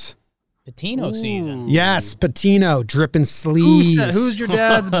 Yes. Patino season. Yes, Patino, dripping sleeves. Who's your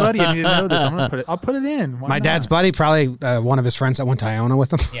dad's buddy? I need to know this. I'll put it in. Why My not? dad's buddy, probably one of his friends that went to Iona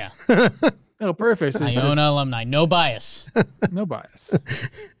with him. Yeah. Oh, perfect. So it's Iona alumni. No bias. just no bias.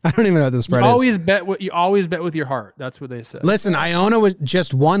 I don't even know what the spread You is. always bet with your heart. That's what they said. Listen, Iona was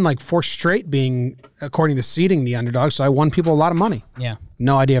just won like 4 straight being, according to seeding, the underdog. So I won people a lot of money. Yeah.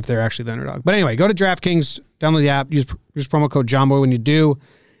 No idea if they're actually the underdog. But anyway, go to DraftKings, download the app, use promo code JOHNBOY when you do,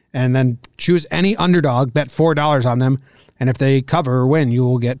 and then choose any underdog, bet $4 on them, and if they cover or win, you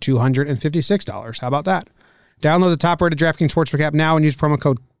will get $256. How about that? Download the top-rated DraftKings Sportsbook app now and use promo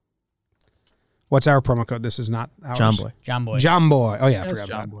code. What's our promo code? This is not ours. John Boy. John Boy. Oh, yeah, I forgot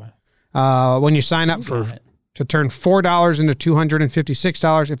about it. When you sign up to turn $4 into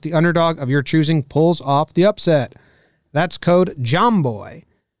 $256 if the underdog of your choosing pulls off the upset. That's code JOHNBOY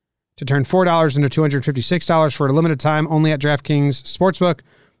to turn $4 into $256 for a limited time only at DraftKings Sportsbook.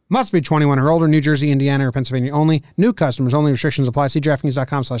 Must be 21 or older, New Jersey, Indiana, or Pennsylvania only. New customers only. Restrictions apply. See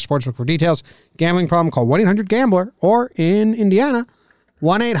DraftKings.com/sportsbook for details. Gambling problem, call 1-800-GAMBLER or in Indiana,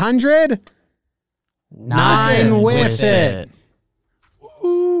 1-800-9-WITH-IT.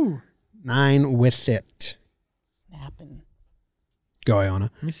 Ooh. 9-WITH-IT. Snapping. Go, Iona.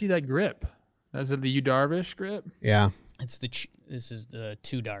 Let me see that grip. Is it the Yu Darvish grip? Yeah. This is the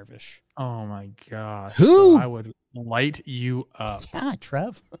 2 Darvish. Oh my gosh. Who? I would light you up. Yeah,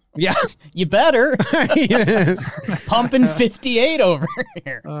 Trev. Yeah. You better. Pumping 58 over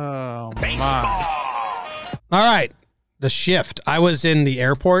here. Oh my. All right. The shift. I was in the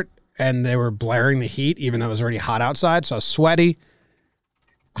airport and they were blaring the heat, even though it was already hot outside. So I was sweaty,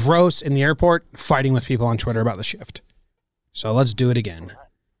 gross in the airport, fighting with people on Twitter about the shift. So let's do it again.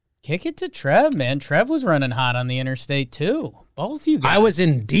 Kick it to Trev, man. Trev was running hot on the interstate too. Both you guys. I was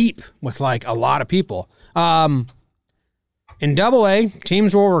in deep with like a lot of people. In AA,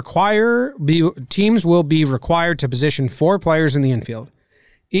 teams will be required to position 4 players in the infield.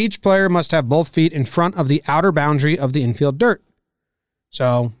 Each player must have both feet in front of the outer boundary of the infield dirt.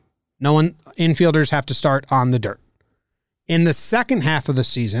 So infielders have to start on the dirt. In the second half of the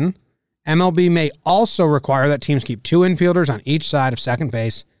season, MLB may also require that teams keep 2 infielders on each side of second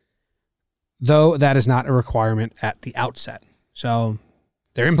base, though that is not a requirement at the outset. So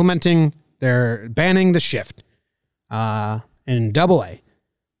they're banning the shift in AA.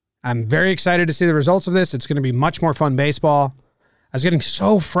 I'm very excited to see the results of this. It's going to be much more fun baseball. I was getting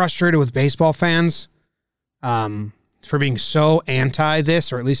so frustrated with baseball fans for being so anti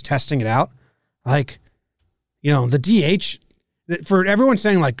this, or at least testing it out. Like, the DH, for everyone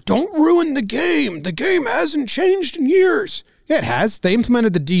saying like, don't ruin the game. The game hasn't changed in years. Yeah, it has. They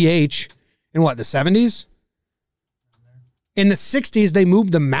implemented the DH in the 70s? In the 60s, they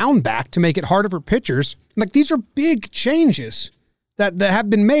moved the mound back to make it harder for pitchers. Like, these are big changes that have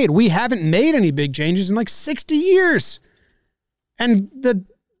been made. We haven't made any big changes in like 60 years. And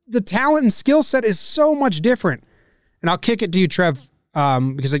the talent and skill set is so much different. And I'll kick it to you, Trev,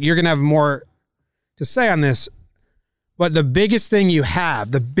 because you're going to have more to say on this. But the biggest thing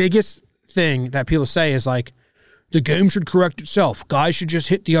that people say is like, the game should correct itself. Guys should just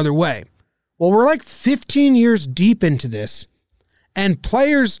hit the other way. Well, we're like 15 years deep into this, and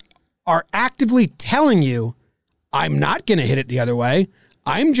players are actively telling you, I'm not going to hit it the other way.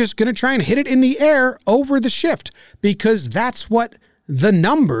 I'm just going to try and hit it in the air over the shift, because that's what the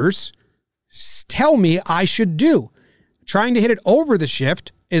numbers tell me I should do. Trying to hit it over the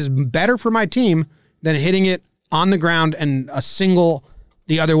shift is better for my team than hitting it on the ground and a single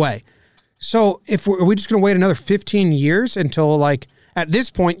the other way. So are we just going to wait another 15 years until, like, at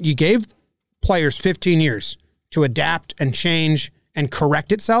this point, you gave players 15 years to adapt and change and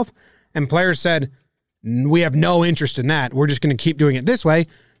correct itself, and players said, we have no interest in that. We're just going to keep doing it this way.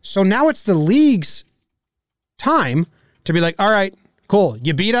 So now it's the league's time to be like, all right, cool.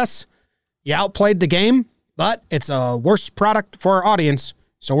 You beat us. You outplayed the game, but it's a worse product for our audience,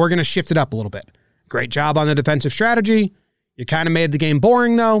 so we're going to shift it up a little bit. Great job on the defensive strategy. You kind of made the game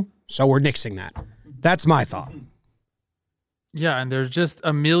boring, though, so we're nixing that. That's my thought. Yeah, and there's just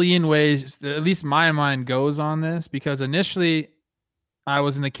a million ways, at least my mind goes on this, because initially I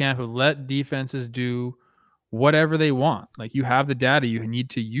was in the camp of let defenses do whatever they want. Like, you have the data, you need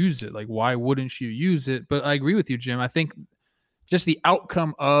to use it. Like, why wouldn't you use it? But I agree with you, Jim. I think just the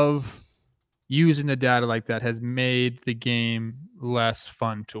outcome of using the data like that has made the game less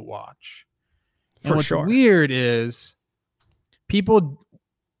fun to watch. And what's weird is people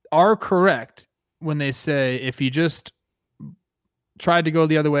are correct when they say if you just tried to go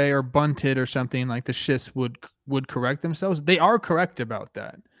the other way or bunted or something, like the shifts would correct themselves. They are correct about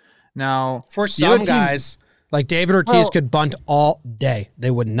that. Now, for some guys, like David Ortiz could bunt all day. They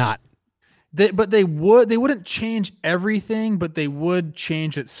would not. They wouldn't change everything, but they would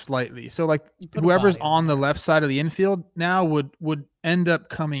change it slightly. So like whoever's on the left side of the infield now would end up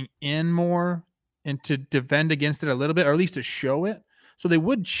coming in more and to defend against it a little bit, or at least to show it. So they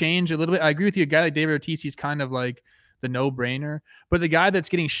would change a little bit. I agree with you. A guy like David Ortiz, he's kind of like the no-brainer, but the guy that's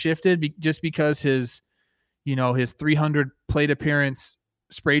getting shifted just because his 300 plate appearance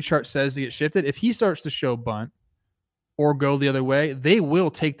spray chart says to get shifted, if he starts to show bunt or go the other way, they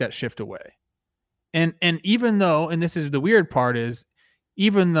will take that shift away. And even though, and this is the weird part, is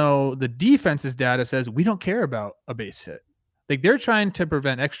even though the defense's data says we don't care about a base hit, like they're trying to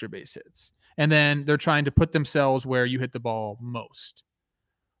prevent extra base hits, and then they're trying to put themselves where you hit the ball most.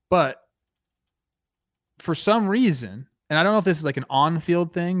 But for some reason, and I don't know if this is like an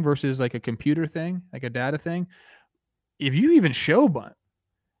on-field thing versus like a computer thing, like a data thing, if you even show bunt,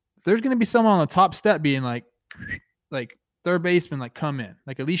 there's going to be someone on the top step being like third baseman, like, come in,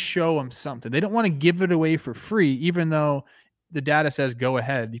 like at least show them something. They don't want to give it away for free, even though the data says go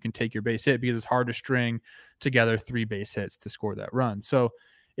ahead, you can take your base hit, because it's hard to string together 3 base hits to score that run. So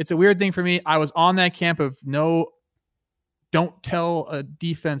it's a weird thing for me. I was on that camp of don't tell a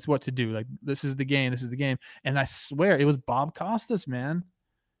defense what to do. Like, this is the game. And I swear it was Bob Costas, man.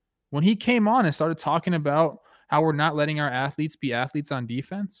 When he came on and started talking about how we're not letting our athletes be athletes on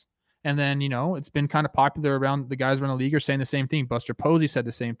defense. And then, it's been kind of popular around the guys around the league are saying the same thing. Buster Posey said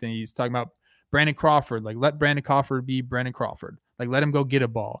the same thing. He's talking about Brandon Crawford. Like, let Brandon Crawford be Brandon Crawford. Like, let him go get a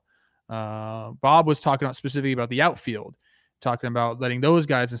ball. Bob was talking about specifically about the outfield, talking about letting those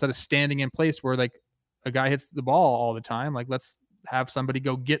guys, instead of standing in place where like a guy hits the ball all the time, like let's have somebody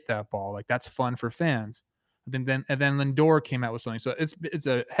go get that ball. Like, that's fun for fans. And then Lindor came out with something. So it's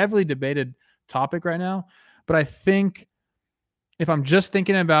a heavily debated topic right now. But I think if I'm just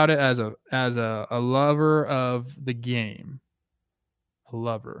thinking about it as a lover of the game,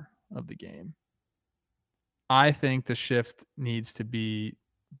 I think the shift needs to be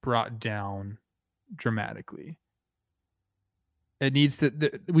brought down dramatically.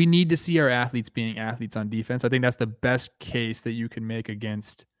 We need to see our athletes being athletes on defense. I think that's the best case that you can make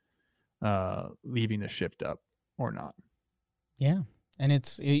against leaving the shift up or not. Yeah.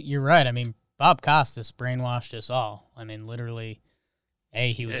 And you're right. I mean, Bob Costas brainwashed us all. I mean, literally,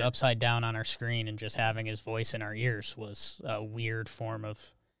 he was upside down on our screen, and just having his voice in our ears was a weird form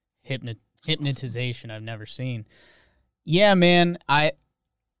of hypnotization I've never seen. Yeah, man.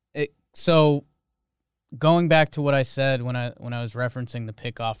 So going back to what I said when I was referencing the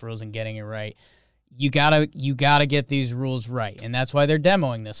pickoff rules and getting it right, you gotta get these rules right, and that's why they're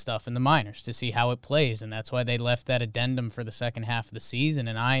demoing this stuff in the minors to see how it plays, and that's why they left that addendum for the second half of the season.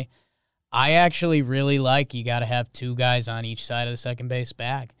 And I actually really like you got to have two guys on each side of the second base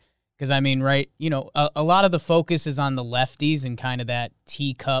bag. Because, I mean, right, a lot of the focus is on the lefties and kind of that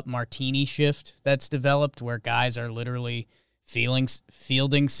teacup martini shift that's developed where guys are literally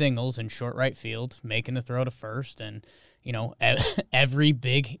fielding singles in short right field, making the throw to first. And, every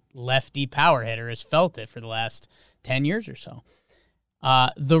big lefty power hitter has felt it for the last 10 years or so.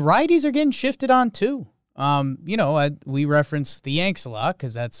 The righties are getting shifted on too. We reference the Yanks a lot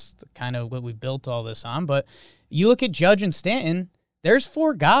because that's kind of what we built all this on. But you look at Judge and Stanton, there's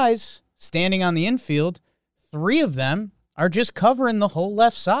 4 guys standing on the infield. 3 of them are just covering the whole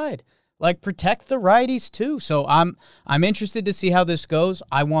left side. Like, protect the righties too. So I'm interested to see how this goes.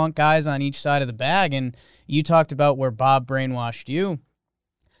 I want guys on each side of the bag. And you talked about where Bob brainwashed you.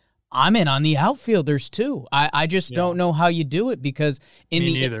 I'm in on the outfielders too. I just don't know how you do it because in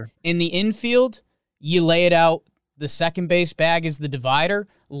the infield, you lay it out. The second base bag is the divider.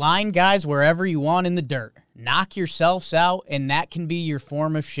 Line guys wherever you want in the dirt. Knock yourselves out, and that can be your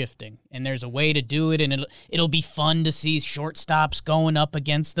form of shifting. And there's a way to do it, and it'll be fun to see shortstops going up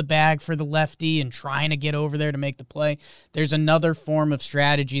against the bag for the lefty and trying to get over there to make the play. There's another form of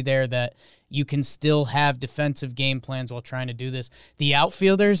strategy there that you can still have defensive game plans while trying to do this. The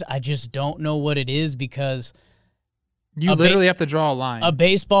outfielders, I just don't know what it is because you literally have to draw a line. A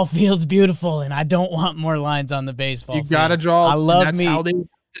baseball field's beautiful, and I don't want more lines on the baseball field. You got to draw. I love that's how they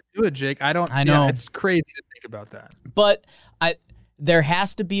do it, Jake. I know. Yeah, it's crazy to think about that. But there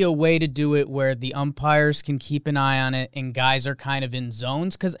has to be a way to do it where the umpires can keep an eye on it and guys are kind of in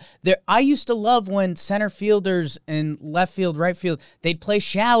zones. Because I used to love when center fielders and left field, right field, they'd play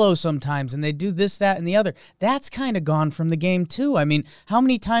shallow sometimes and they'd do this, that, and the other. That's kind of gone from the game too. I mean, how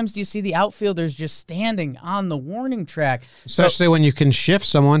many times do you see the outfielders just standing on the warning track? Especially when you can shift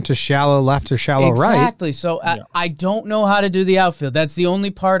someone to shallow left or shallow right. Exactly. So I don't know how to do the outfield. That's the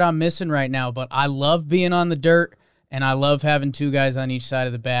only part I'm missing right now. But I love being on the dirt. And I love having 2 guys on each side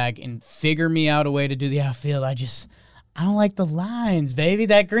of the bag and figure me out a way to do the outfield. I don't like the lines, baby.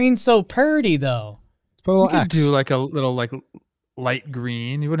 That green's so pretty, though. Put a little you X. could do like a little light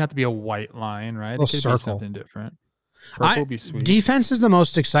green. You wouldn't have to be a white line, right? A it could circle. be something different. Purple would be sweet. Defense is the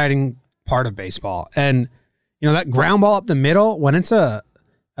most exciting part of baseball. And, that ground ball up the middle, when it's a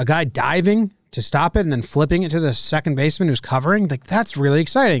guy diving to stop it and then flipping it to the second baseman who's covering, like that's really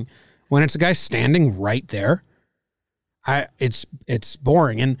exciting. When it's a guy standing right there, it's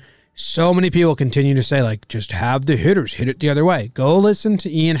boring. And so many people continue to say, like, just have the hitters hit it the other way. Go listen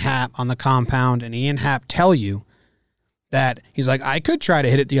to Ian Happ on the compound, and Ian Happ tell you that he's like, I could try to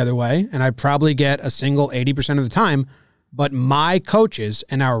hit it the other way, and I'd probably get a single 80% of the time, but my coaches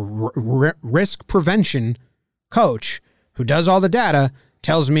and our risk prevention coach who does all the data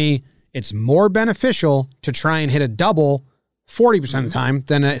tells me it's more beneficial to try and hit a double 40% of the time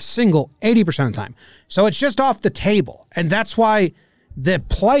than a single 80% of the time. So it's just off the table. And that's why the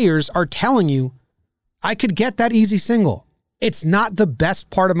players are telling you, I could get that easy single. It's not the best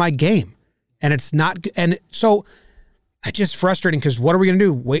part of my game. And it's not, and so it's just frustrating because what are we going to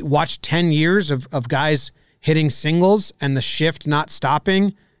do? Watch 10 years of guys hitting singles and the shift not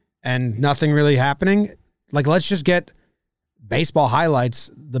stopping and nothing really happening? Like, let's just get baseball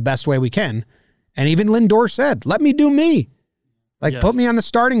highlights the best way we can. And even Lindor said, let me do me. Like, put me on the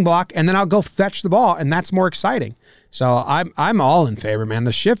starting block, and then I'll go fetch the ball, and that's more exciting. So I'm all in favor, man.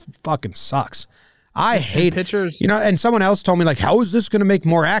 The shift fucking sucks. I hate pitchers. And someone else told me, like, how is this going to make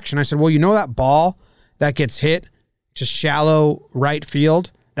more action? I said, well, that ball that gets hit to shallow right field,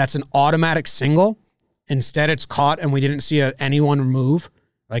 that's an automatic single. Instead, it's caught, and we didn't see anyone move.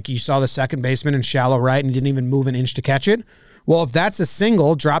 Like, you saw the second baseman in shallow right, and he didn't even move an inch to catch it. Well, if that's a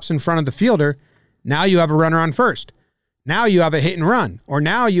single, drops in front of the fielder, now you have a runner on first. Now you have a hit and run, or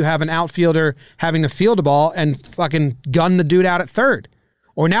now you have an outfielder having to field a ball and fucking gun the dude out at third,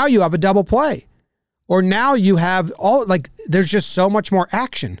 or now you have a double play, or now you have there's just so much more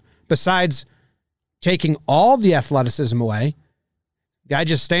action besides taking all the athleticism away. Guy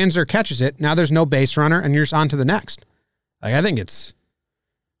just stands there, catches it. Now there's no base runner, and you're just on to the next. Like, I think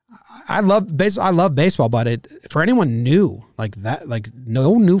I love baseball, but for anyone new like that, like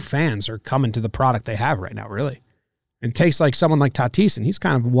no new fans are coming to the product they have right now, really. It takes like someone like Tatis, and he's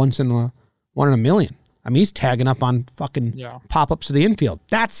kind of one in a million. I mean, he's tagging up on fucking pop-ups to the infield.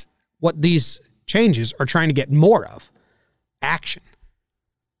 That's what these changes are trying to get more of. Action.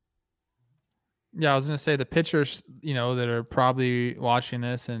 Yeah, I was going to say the pitchers, that are probably watching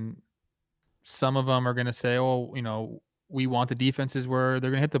this and some of them are going to say, oh, we want the defenses where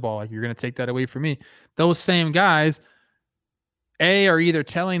they're going to hit the ball. Like, you're going to take that away from me. Those same guys, are either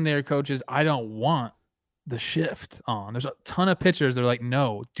telling their coaches, I don't want the shift on. There's a ton of pitchers that are like,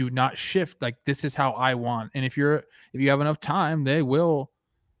 no, do not shift. Like, this is how I want. And if you have enough time, they will.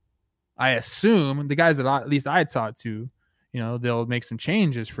 I assume the guys that at least I talked to, they'll make some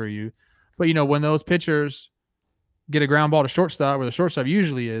changes for you. But when those pitchers get a ground ball to shortstop where the shortstop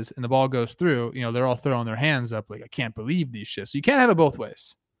usually is, and the ball goes through, they're all throwing their hands up like, I can't believe these shifts. So you can't have it both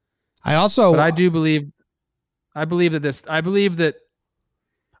ways. I believe that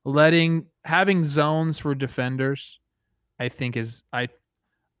having zones for defenders, I think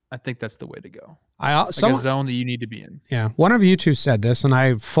that's the way to go. A zone that you need to be in. Yeah. One of you two said this, and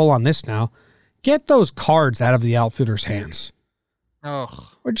I'm full on this now. Get those cards out of the outfielder's hands.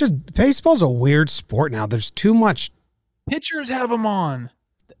 Oh, baseball's a weird sport now. There's too much. Pitchers have them on.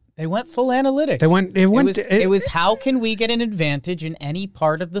 They went full analytics. It was how can we get an advantage in any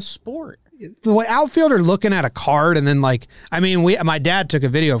part of the sport? The outfielder looking at a card, and then my dad took a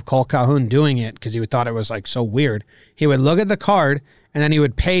video of Cole Calhoun doing it because he thought it was like so weird. He would look at the card, and then he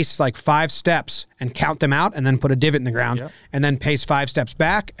would pace like 5 steps and count them out, and then put a divot in the ground, and then pace 5 steps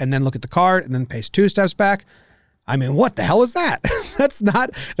back, and then look at the card, and then pace 2 steps back. What the hell is that?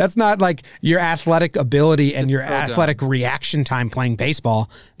 That's not like your athletic ability and your athletic reaction time playing baseball.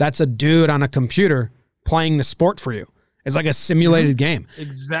 That's a dude on a computer playing the sport for you. It's like a simulated game.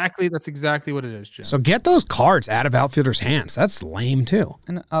 Exactly. That's exactly what it is, Jim. So get those cards out of outfielders' hands. That's lame too.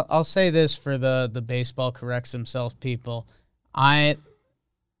 And I'll say this for the baseball corrects himself people. I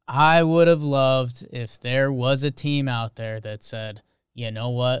would have loved if there was a team out there that said, you know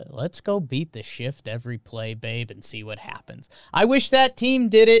what, let's go beat the shift every play, babe, and see what happens. I wish that team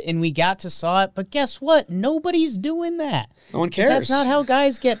did it and we got to saw it, but guess what? Nobody's doing that. No one cares. That's not how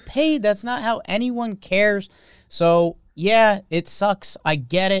guys get paid. That's not how anyone cares. So, yeah, it sucks. I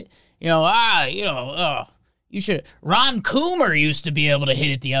get it. You should. Ron Coomer used to be able to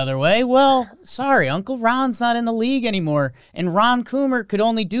hit it the other way. Well, sorry, Uncle Ron's not in the league anymore. And Ron Coomer could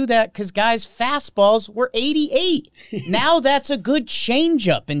only do that because guys' fastballs were 88. Now that's a good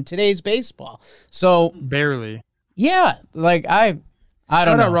changeup in today's baseball. So barely. Yeah, like I don't know.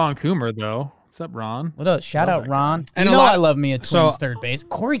 Shout out Ron Coomer though. What's up, Ron? What up? Shout out Ron. And I love me a Twins third base.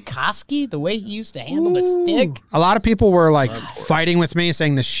 Corey Koski, the way he used to handle the stick. A lot of people were like fighting with me,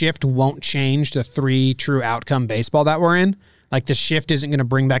 saying the shift won't change the 3 true outcome baseball that we're in. Like the shift isn't going to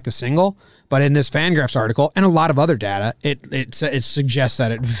bring back the single. But in this Fangraphs article and a lot of other data, it suggests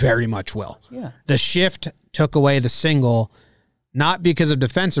that it very much will. Yeah. The shift took away the single, not because of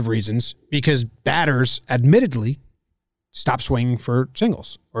defensive reasons, because batters admittedly stop swinging for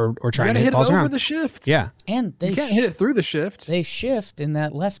singles or trying to hit balls around. Over the shift. Yeah. And you can't hit it through the shift. They shift in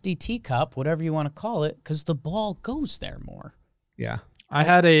that lefty teacup, whatever you want to call it, because the ball goes there more. Yeah. I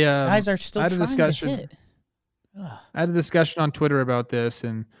had a guys are still trying to hit. I had a discussion on Twitter about this,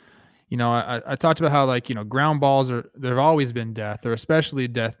 and I talked about how ground balls they've always been death, or especially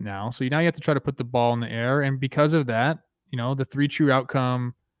death now. So now you have to try to put the ball in the air, and because of that, the 3 true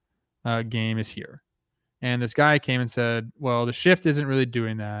outcome game is here. And this guy came and said, well, the shift isn't really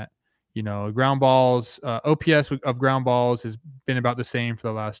doing that. Ground balls, OPS of ground balls has been about the same for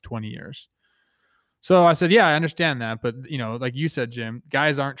the last 20 years. So I said, yeah, I understand that. But, like you said, Jim,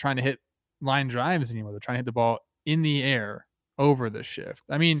 guys aren't trying to hit line drives anymore. They're trying to hit the ball in the air over the shift.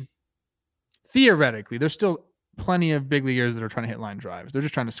 I mean, theoretically, there's still plenty of big leaguers that are trying to hit line drives. They're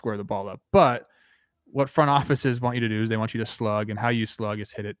just trying to square the ball up. But what front offices want you to do is they want you to slug, and how you slug is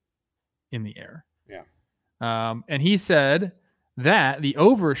hit it in the air. Yeah. And he said that the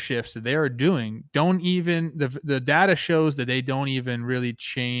overshifts that they are doing don't even the data shows that they don't even really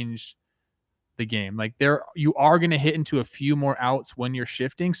change the game. Like you are going to hit into a few more outs when you're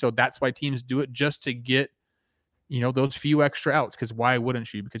shifting. So that's why teams do it, just to get, those few extra outs. Because why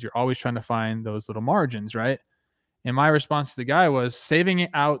wouldn't you? Because you're always trying to find those little margins, right? And my response to the guy was saving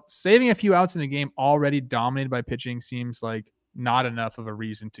a few outs in a game already dominated by pitching seems like not enough of a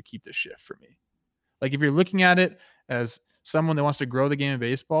reason to keep the shift for me. Like if you're looking at it as someone that wants to grow the game of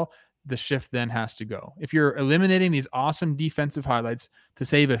baseball, the shift then has to go. If you're eliminating these awesome defensive highlights to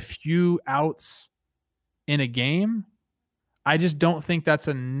save a few outs in a game, I just don't think that's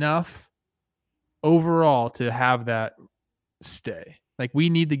enough overall to have that stay. Like we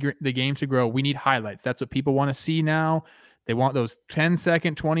need the game to grow. We need highlights. That's what people want to see now. They want those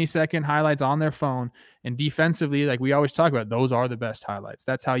 10-second, 20-second highlights on their phone. And defensively, like we always talk about, those are the best highlights.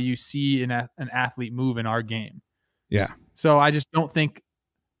 That's how you see an athlete move in our game. Yeah. So I just don't think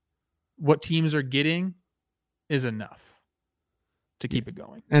what teams are getting is enough to keep it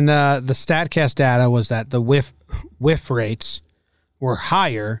going. And the StatCast data was that the whiff rates were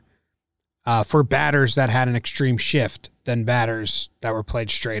higher for batters that had an extreme shift than batters that were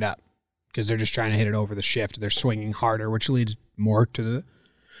played straight up, because they're just trying to hit it over the shift. They're swinging harder, which leads more to the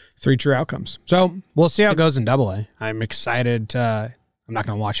 3 true outcomes. So we'll see how it goes in AA. I'm excited. I'm not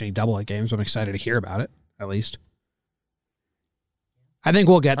going to watch any AA games, but I'm excited to hear about it, at least. I think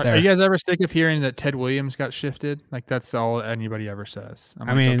we'll get there. Are you guys ever sick of hearing that Ted Williams got shifted? Like, that's all anybody ever says.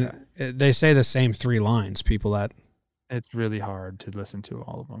 Okay. They say the same 3 lines, people that... It's really hard to listen to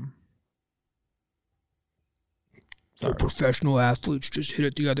all of them. Sorry. Professional athletes just hit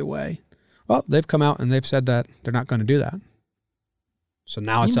it the other way. Well, they've come out and they've said that they're not going to do that. So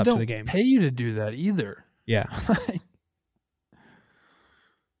now it's up to the game. Pay you to do that either. Yeah.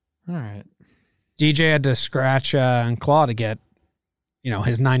 All right. DJ had to scratch and claw to get,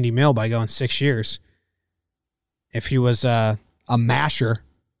 his 90 mil by going 6 years. If he was a masher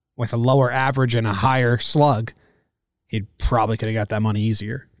with a lower average and a higher slug, he probably could have got that money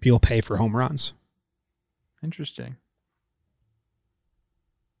easier. People pay for home runs. Interesting.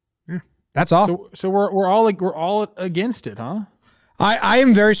 Yeah, that's all. So we're all against it, huh? I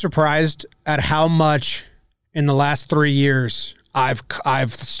am very surprised at how much in the last 3 years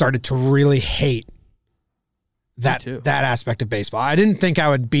I've started to really hate that aspect of baseball. I didn't think I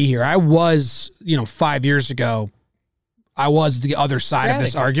would be here. I was, 5 years ago, I was the other side of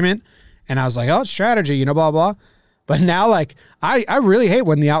this argument, and I was like, oh, it's strategy, blah, blah. But now, I really hate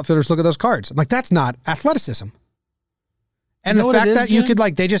when the outfielders look at those cards. I'm like, that's not athleticism. And the fact that you could,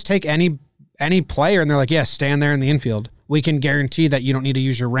 they just take any player and they're like, yeah, stand there in the infield. We can guarantee that you don't need to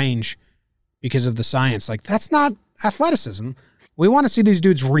use your range because of the science. That's not athleticism. We want to see these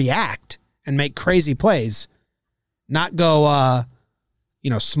dudes react and make crazy plays, not go,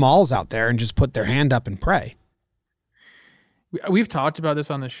 smalls out there and just put their hand up and pray. We've talked about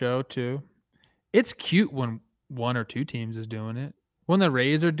this on the show, too. It's cute when 1 or 2 teams is doing it. When the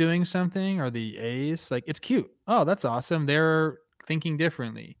Rays are doing something or the A's, it's cute. Oh, that's awesome. They're thinking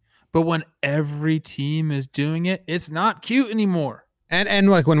differently. But when every team is doing it, it's not cute anymore. And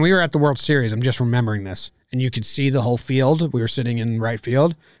when we were at the World Series, I'm just remembering this, and you could see the whole field. We were sitting in right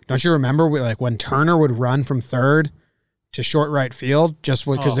field. Don't you remember when Turner would run from third to short right field just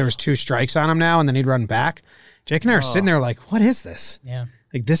because there was 2 strikes on him now, and then he'd run back? Jake and I were sitting there what is this? Yeah.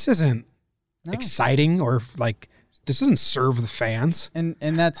 This isn't exciting or this doesn't serve the fans. And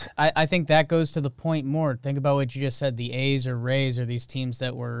that's I think that goes to the point more. Think about what you just said. The A's or Rays are these teams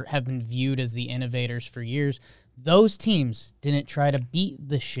that have been viewed as the innovators for years. Those teams didn't try to beat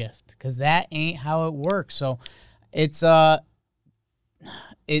the shift because that ain't how it works. So it's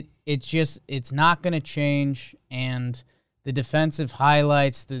it's not going to change. And the defensive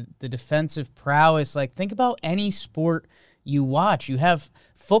highlights, the defensive prowess, think about any sport you watch. You have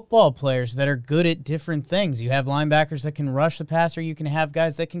football players that are good at different things. You have linebackers that can rush the passer. You can have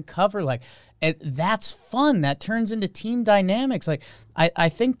guys that can cover. That's fun. That turns into team dynamics. I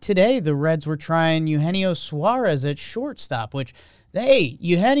think today the Reds were trying Eugenio Suarez at shortstop, which, hey,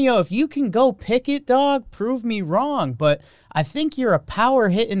 Eugenio, if you can go pick it, dog, prove me wrong. But I think you're a power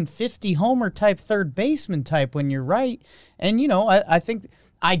hitting 50 homer type third baseman type when you're right. And, I think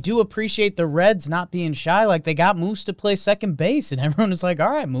I do appreciate the Reds not being shy. They got Moose to play second base, and everyone was like, all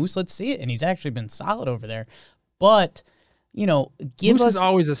right, Moose, let's see it. And he's actually been solid over there. But, Moose is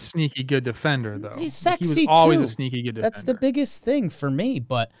always a sneaky good defender, though. He's sexy, he was always a sneaky good defender. That's the biggest thing for me.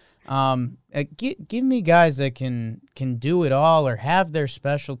 But give me guys that can do it all or have their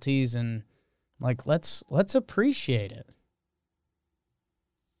specialties, and, let's appreciate it.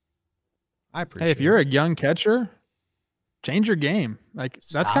 I appreciate it. Hey, if you're a young catcher, change your game.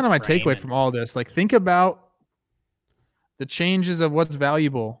 That's kind of my takeaway from all this. Think about the changes of what's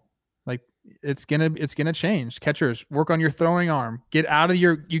valuable. It's gonna change. Catchers, work on your throwing arm. Get out of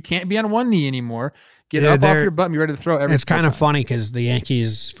you can't be on one knee anymore. Get up off your butt and be ready to throw every. It's kind of funny because the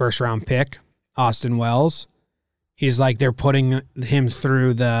Yankees' first round pick, Austin Wells, he's they're putting him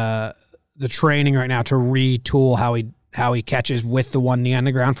through the training right now to retool how he catches with the one knee on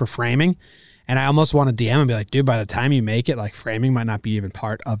the ground for framing. And I almost want to DM and be like, dude, by the time you make it, framing might not be even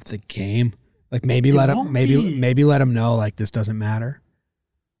part of the game. Maybe let him know this doesn't matter.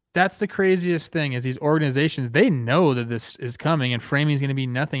 That's the craziest thing is these organizations, they know that this is coming and framing is going to be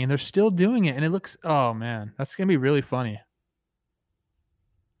nothing, and they're still doing it. And it looks, oh man, that's going to be really funny.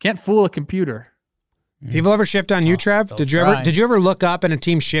 Can't fool a computer. People ever shift on you, Trev? Did you ever look up and a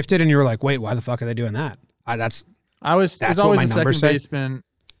team shifted and you were like, wait, why the fuck are they doing that? It's always a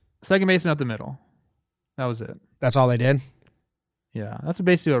second baseman up the middle. That was it. That's all they did? Yeah, that's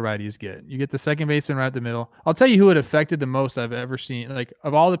basically what righties get. You get the second baseman right at the middle. I'll tell you who it affected the most I've ever seen. Like,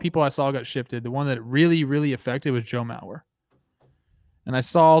 of all the people I saw got shifted, the one that it really, really affected was Joe Mauer. And I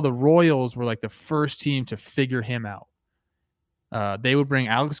saw the Royals were like the first team to figure him out. They would bring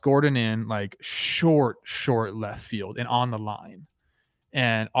Alex Gordon in like short left field and on the line.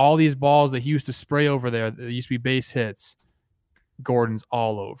 And all these balls that he used to spray over there, that used to be base hits, Gordon's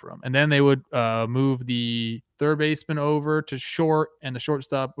all over them. And then they would move the third baseman over to short, and the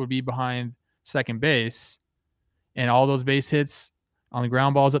shortstop would be behind second base. And all those base hits on the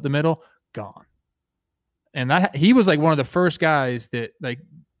ground balls up the middle, gone. And that he was like one of the first guys that like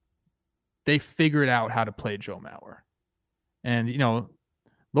they figured out how to play Joe Mauer. And, you know,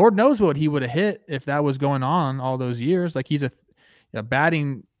 Lord knows what he would have hit if that was going on all those years. Like, he's a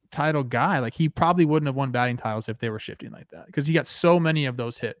batting title guy. Like, he probably wouldn't have won batting titles if they were shifting like that, because he got so many of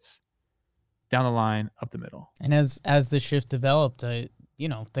those hits down the line, up the middle. And as the shift developed,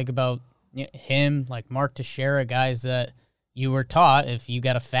 think about him, like Mark Teixeira, guys that you were taught if you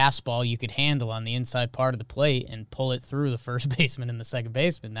got a fastball you could handle on the inside part of the plate and pull it through the first baseman and the second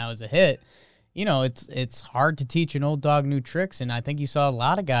baseman. That was a hit. You know, it's hard to teach an old dog new tricks, and I think you saw a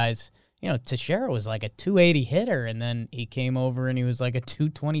lot of guys. You know, Teixeira was like a 280 hitter, and then he came over and he was like a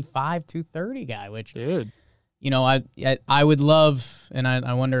 225, 230 guy, which, dude, you know, I would love, and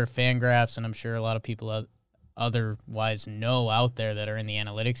I wonder if Fangraphs, and I'm sure a lot of people otherwise know out there that are in the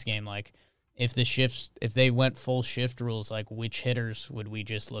analytics game, like if they went full shift rules, like which hitters would we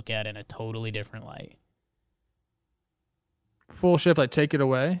just look at in a totally different light? Full shift, like take it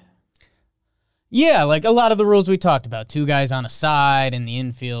away? Yeah, like a lot of the rules we talked about. 2 guys on a side in the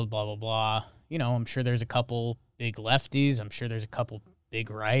infield, blah, blah, blah. You know, I'm sure there's a couple big lefties. I'm sure there's a couple big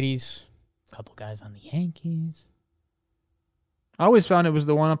righties. A couple guys on the Yankees. I always found it was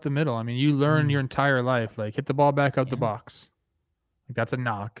the one up the middle. I mean, you learn your entire life, like, hit the ball back out the box. Like, that's a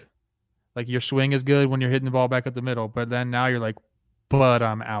knock. Like, your swing is good when you're hitting the ball back up the middle, but then now you're like, but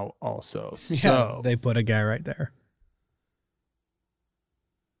I'm out also. So Yeah, they put a guy right there.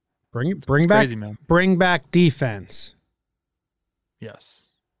 Bring back defense. Yes.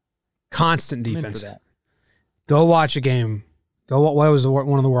 Constant defense. Go watch a game. What was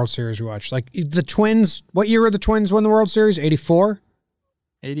one of the World Series we watched? Like the Twins. What year were the Twins win the World Series? 84?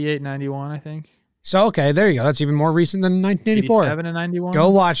 88, 91, I think. So, okay, there you go. That's even more recent than 1984. 87 and 91. Go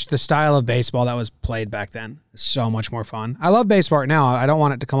watch the style of baseball that was played back then. It's so much more fun. I love baseball right now. I don't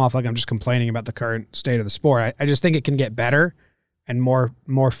want it to come off like I'm just complaining about the current state of the sport. I just think it can get better. And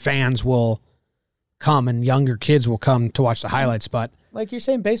more fans will come, and younger kids will come to watch the highlights. But like you're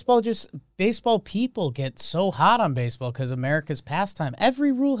saying, baseball people get so hot on baseball because America's pastime.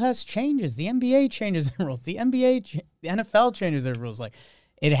 Every rule has changes. The NBA changes their rules. The NFL changes their rules. Like,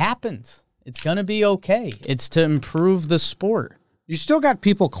 it happens. It's gonna be okay. It's to improve the sport. You still got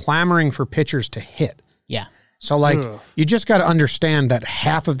people clamoring for pitchers to hit. Yeah. So you just got to understand that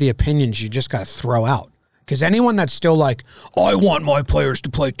half of the opinions you just got to throw out. Because anyone that's still like, I want my players to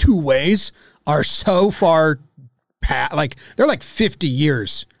play 2 ways, are so far past, like, they're like 50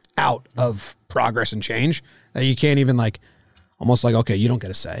 years out of progress and change that you can't even almost like, okay, you don't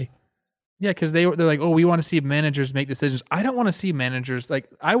get a say. Yeah, because they're like, oh, we want to see managers make decisions. I don't want to see managers. Like,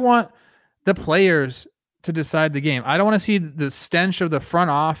 I want the players to decide the game. I don't want to see the stench of the front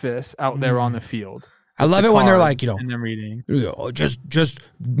office out there on the field. I love it when they're like, and them reading. Just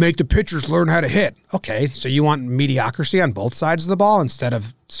make the pitchers learn how to hit. Okay, so you want mediocrity on both sides of the ball instead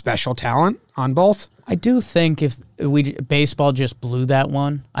of special talent on both? I do think if baseball just blew that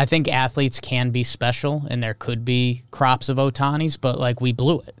one, I think athletes can be special and there could be crops of Ohtanis, but like we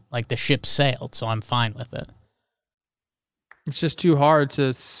blew it. Like the ship sailed, so I'm fine with it. It's just too hard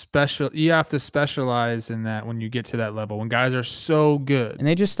to you have to specialize in that when you get to that level, when guys are so good. And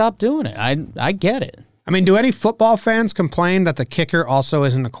they just stopped doing it. I get it. I mean, do any football fans complain that the kicker also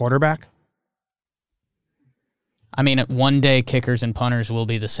isn't a quarterback? I mean, one day kickers and punters will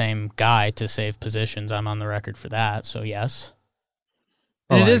be the same guy to save positions. I'm on the record for that, so yes.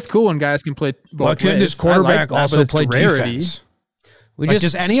 And it is cool when guys can play both Why couldn't this quarterback also play defense?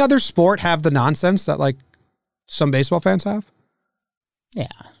 Does any other sport have the nonsense that some baseball fans have? Yeah.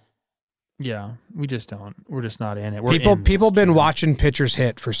 Yeah, we just don't. We're just not in it. People been watching pitchers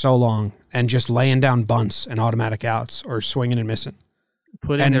hit for so long and just laying down bunts and automatic outs or swinging and missing.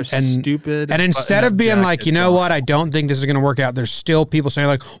 Putting their stupid. And instead of being like, you know what, I don't think this is going to work out, there's still people saying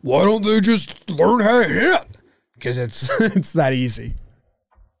like, why don't they just learn how to hit? Because it's that easy.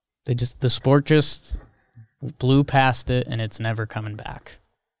 The sport just blew past it and it's never coming back.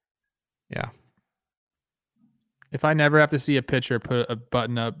 Yeah. If I never have to see a pitcher put a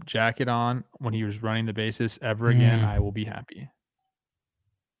button-up jacket on when he was running the bases ever again, I will be happy.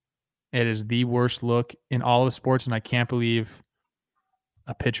 It is the worst look in all of sports, and I can't believe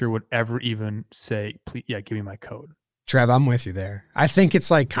a pitcher would ever even say, "Please, yeah, give me my code." Trev, I'm with you there. I think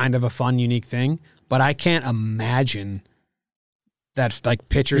it's like kind of a fun, unique thing, but I can't imagine that like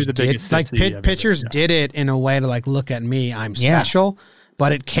pitchers did it in a way to like, look at me, I'm special,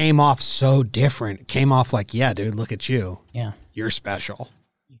 but it came off so different. It came off like, yeah, dude, look at you. Yeah. You're special.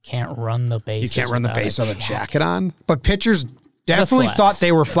 You can't run the base. You can't run the base with a jacket on. But pitchers definitely thought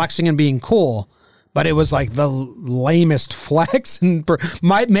they were flexing and being cool, but it was like the lamest flex and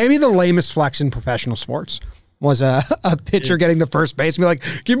maybe the lamest flex in professional sports was a pitcher getting to first base and be like,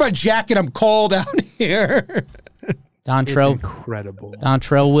 give me my jacket, I'm cold out here. Incredible.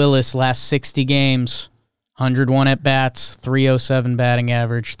 Dontrell Willis, last 60 games, 101 at-bats, 307 batting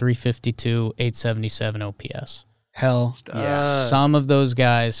average, 352, 877 OPS. Hell yeah. Some of those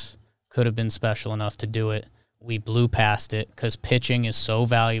guys could have been special enough to do it. We blew past it because pitching is so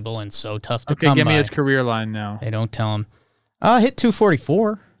valuable and so tough to come by. Okay, give me his career line now. They don't tell him. Hit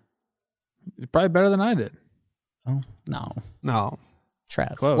 244. Probably better than I did. Oh, no.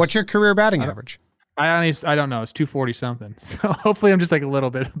 Trav. Close. What's your career batting average? I don't know. It's 240 something. So hopefully I'm just like a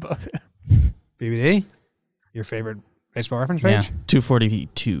little bit above it. BBD? Your favorite baseball reference page? Yeah,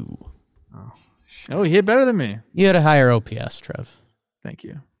 242. Oh, he hit better than me. You had a higher OPS, Trev. Thank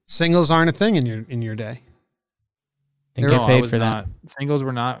you. Singles aren't a thing in your day. Didn't get paid for that. Singles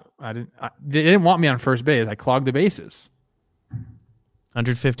were not. They didn't want me on first base. I clogged the bases.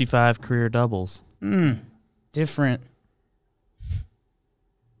 155 career doubles. Different.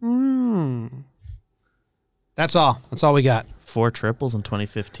 That's all. That's all we got. 4 triples in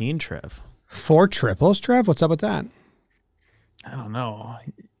 2015, Trev. 4 triples, Trev? What's up with that? I don't know.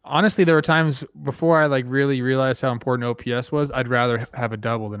 Honestly, there were times before I like really realized how important OPS was. I'd rather have a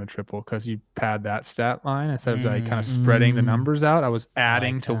double than a triple because you pad that stat line instead of like kind of spreading the numbers out. I was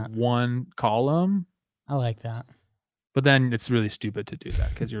adding to one column. I like that. But then it's really stupid to do that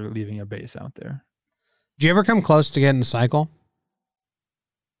because you're leaving a base out there. Did you ever come close to getting the cycle?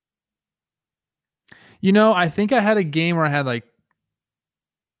 You know, I think I had a game where I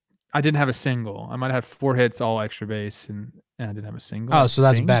didn't have a single. I might have had 4 hits, all extra base, and I didn't have a single. Oh, so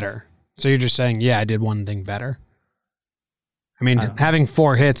that's better. So you're just saying, yeah, I did one thing better. I mean, having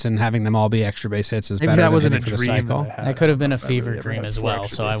 4 hits and having them all be extra base hits is better that than wasn't hitting a for the dream cycle. That could have been a fever dream as well,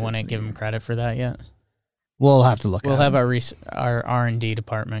 so I wouldn't give him credit for that yet. We'll have to look We'll at have it. our R&D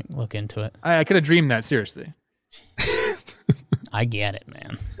department look into it. I could have dreamed that, seriously. I get it,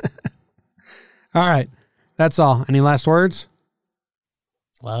 man. All right. That's all. Any last words?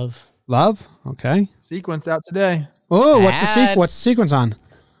 Love. Okay. Sequence out today. Oh, what's the sequence on?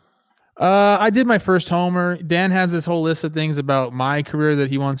 I did my first homer. Dan has this whole list of things about my career that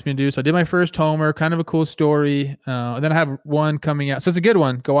he wants me to do. So I did my first homer, kind of a cool story. And then I have one coming out. So it's a good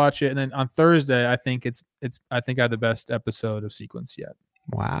one. Go watch it. And then on Thursday, I think I have the best episode of Sequence yet.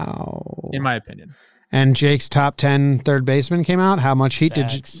 Wow. In my opinion. And Jake's top 10 third baseman came out. How much heat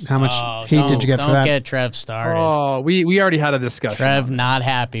did you get for that? Don't get Trev started. Oh, we already had a discussion. Trev not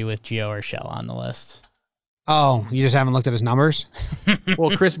happy with Gio Urshela on the list. Oh, you just haven't looked at his numbers? Well,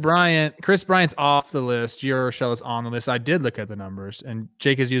 Chris Bryant's off the list. Gio Urshela's on the list. I did look at the numbers, and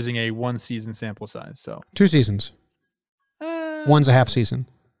Jake is using a 1-season sample size. So 2 seasons. One's a half season.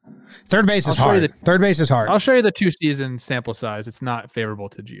 Third base is hard. Third base is hard. I'll show you the 2-season sample size. It's not favorable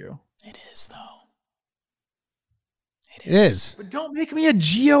to Gio. It is, though. It is. But don't make me a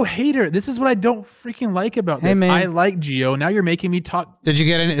Gio hater. This is what I don't freaking like about this. Man. I like Gio. Now you're making me talk. Did you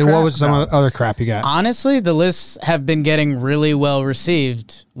get any? What was some other crap you got? Honestly, the lists have been getting really well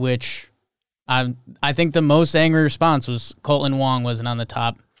received, which I think the most angry response was Colton Wong wasn't on the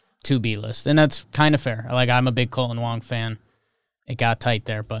top 2B list. And that's kind of fair. Like, I'm a big Colton Wong fan. It got tight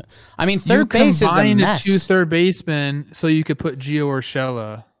there. But, I mean, third base is a mess. 2 third basemen so you could put Gio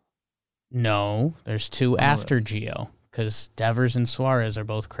Urshela. No, there's 2 after Gio. Because Devers and Suarez are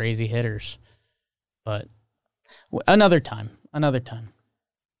both crazy hitters. But another time.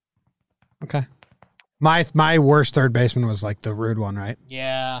 Okay. My worst third baseman was like the rude one, right?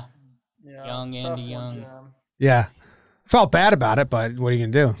 Yeah. Young Andy Young. Yeah. Felt bad about it, but what are you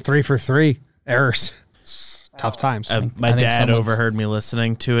going to do? 3 for 3 errors. It's tough times. My dad overheard me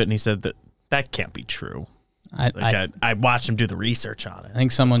listening to it, and he said that can't be true. I watched him do the research on it. I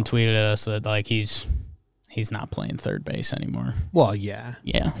think someone tweeted at us that like he's not playing third base anymore. Well, yeah.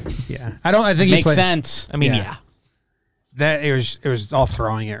 Yeah. I think makes sense. I mean, yeah. That it was all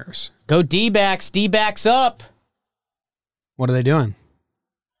throwing errors. Go D-backs. D-backs up. What are they doing?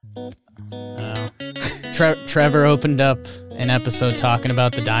 Trevor opened up an episode talking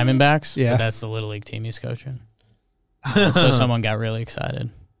about the Diamondbacks. Yeah. But that's the Little League team he's coaching. So someone got really excited.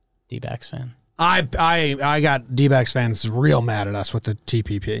 D-backs fan. I got D-backs fans real mad at us with the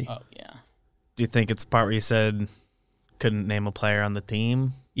TPP. Oh yeah. Do you think it's the part where you said couldn't name a player on the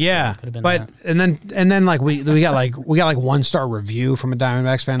team? Yeah, Could've been but and then like we got like 1-star review from a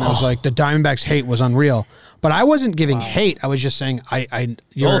Diamondbacks fan that was like the Diamondbacks hate was unreal. But I wasn't giving hate. I was just saying the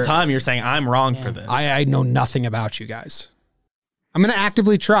whole time you're saying I'm wrong for this. I know nothing about you guys. I'm gonna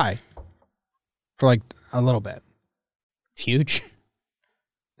actively try for like a little bit. Huge.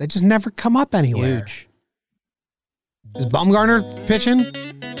 They just never come up anywhere. Huge. Is Bumgarner pitching?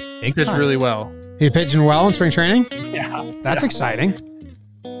 Big Pitched time. really well. He's pitching well in spring training? Yeah. That's exciting.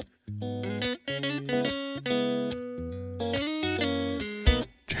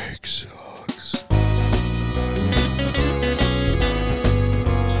 Jake sucks.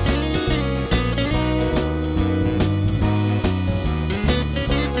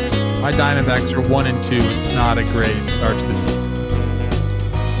 My Diamondbacks are 1-2. It's not a great start to the season.